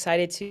too. I'm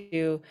excited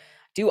to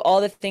do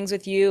all the things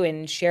with you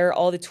and share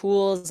all the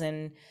tools.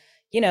 And,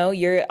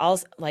 you're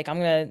also like, I'm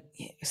going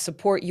to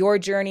support your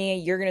journey.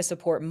 You're going to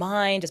support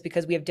mine, just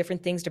because we have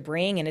different things to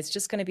bring. And it's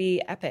just going to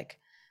be epic.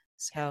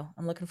 So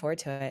I'm looking forward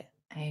to it.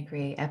 I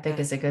agree. Epic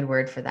Yeah. is a good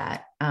word for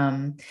that.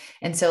 And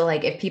so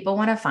like if people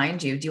want to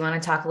find you, do you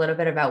want to talk a little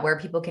bit about where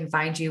people can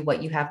find you,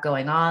 what you have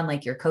going on,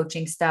 like your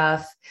coaching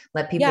stuff?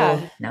 Let Yeah.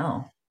 people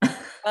know.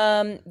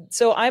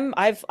 So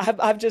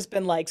I've just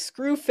been like,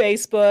 screw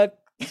Facebook,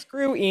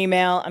 screw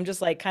email. I'm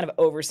just like kind of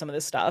over some of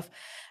this stuff.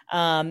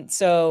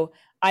 So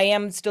I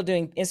am still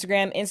doing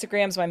Instagram.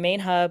 Instagram's my main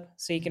hub.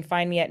 So you can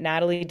find me at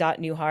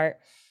natalie.newhart.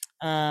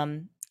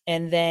 And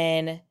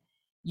then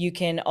you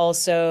can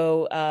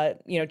also,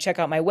 check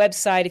out my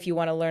website if you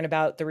want to learn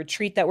about the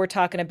retreat that we're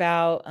talking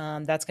about.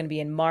 That's going to be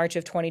in March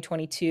of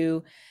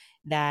 2022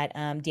 that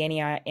Danny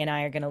and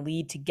I are going to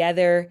lead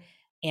together,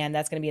 and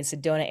that's going to be in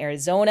Sedona,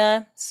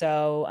 Arizona.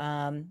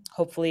 So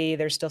hopefully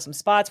there's still some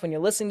spots when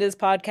you're listening to this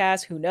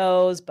podcast. Who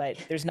knows? But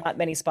there's not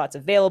many spots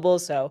available.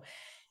 So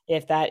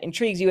if that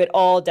intrigues you at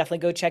all, definitely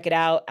go check it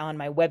out on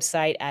my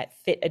website at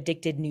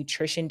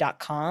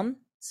fitaddictednutrition.com.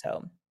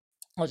 So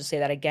I'll just say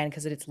that again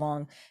because it's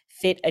long,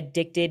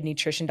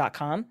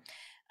 fitaddictednutrition.com.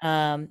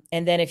 And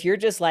then if you're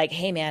just like,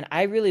 hey man,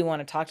 I really want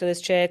to talk to this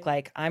chick,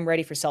 like I'm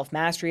ready for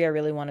self-mastery. I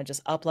really want to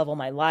just up level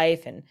my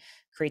life and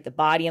create the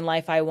body and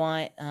life I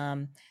want.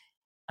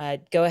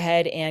 Go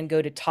ahead and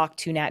go to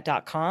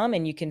talktonat.com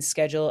and you can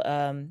schedule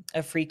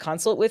a free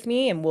consult with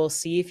me, and we'll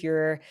see if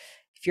you're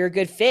a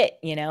good fit,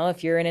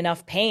 if you're in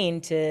enough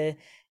pain to,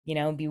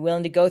 be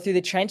willing to go through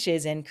the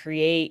trenches and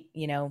create,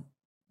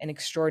 an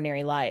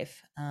extraordinary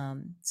life.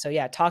 So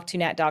yeah,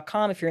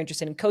 talktonat.com if you're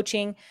interested in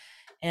coaching.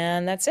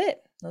 And that's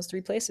it. Those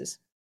three places.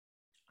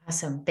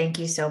 Awesome. Thank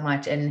you so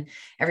much. And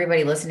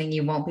everybody listening,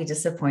 you won't be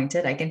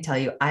disappointed. I can tell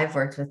you, I've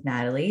worked with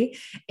Natalie,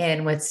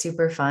 and what's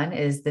super fun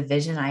is the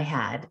vision I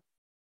had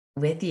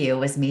with you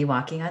was me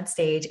walking on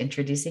stage,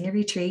 introducing a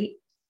retreat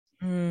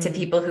to Mm.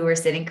 people who were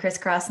sitting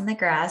crisscross in the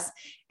grass.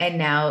 And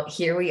now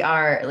here we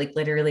are, like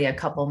literally a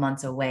couple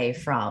months away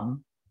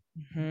from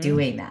Mhm.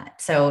 doing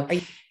that. So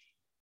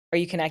Are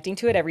you connecting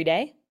to it every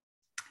day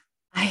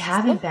I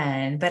haven't still?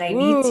 been, but I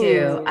need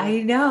to. Ooh.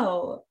 I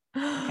know,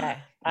 Okay.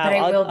 but I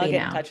I'll will I'll be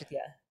get in now. touch with you.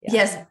 Yeah.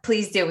 Yes,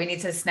 please do. We need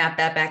to snap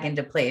that back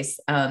into place.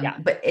 Yeah.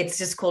 But it's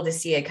just cool to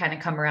see it kind of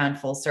come around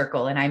full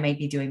circle. And I may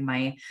be doing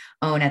my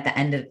own at the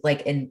end of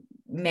like in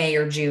May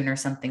or June or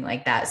something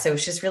like that. So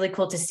it's just really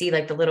cool to see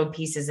like the little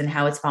pieces and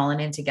how it's fallen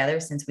in together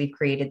since we've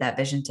created that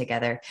vision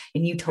together.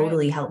 And you Right.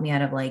 totally helped me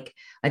out of like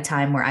a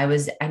time where I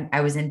was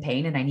in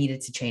pain and I needed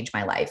to change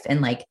my life.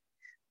 And like,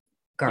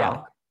 Yeah.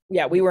 girl,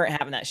 Yeah, we weren't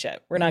having that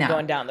shit. We're not No,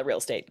 going down the real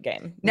estate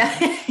game. no,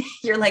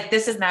 you're like,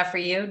 this is not for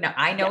you. No,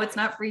 I know Yeah. it's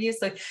not for you.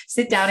 So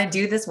sit down and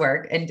do this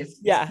work. And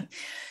Yeah.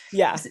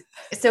 Yeah.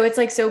 so it's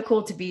like so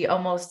cool to be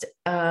almost,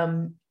 I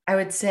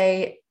would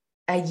say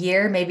a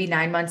year, maybe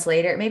 9 months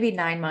later, maybe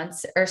 9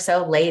 months or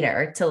so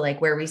later to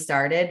like where we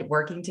started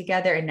working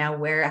together and now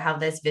where, how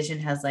this vision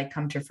has like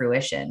come to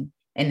fruition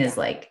and is Yeah.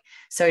 like,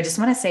 so I just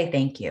want to say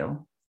thank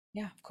you.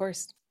 Yeah. Of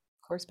course.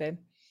 Of course, babe.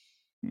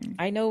 Mm.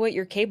 I know what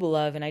you're capable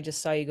of. And I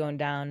just saw you going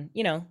down,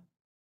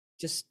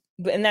 just,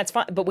 and that's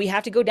fine. But we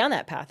have to go down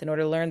that path in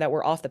order to learn that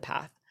we're off the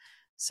path.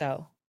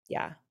 So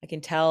yeah, I can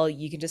tell,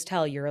 you can just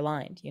tell you're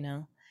aligned.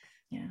 Yeah.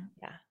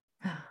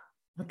 Yeah.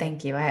 Well,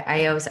 thank you.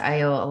 I owe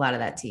a lot of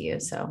that to you.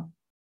 So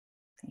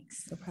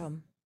thanks. No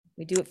problem.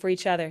 We do it for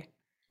each other.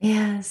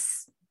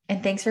 Yes.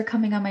 And thanks for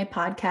coming on my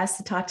podcast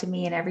to talk to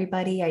me and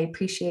everybody. I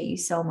appreciate you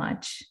so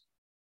much.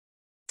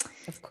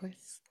 Of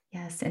course.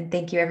 Yes. And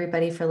thank you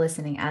everybody for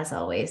listening. As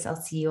always, I'll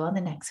see you on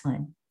the next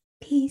one.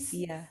 Peace.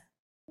 Yeah.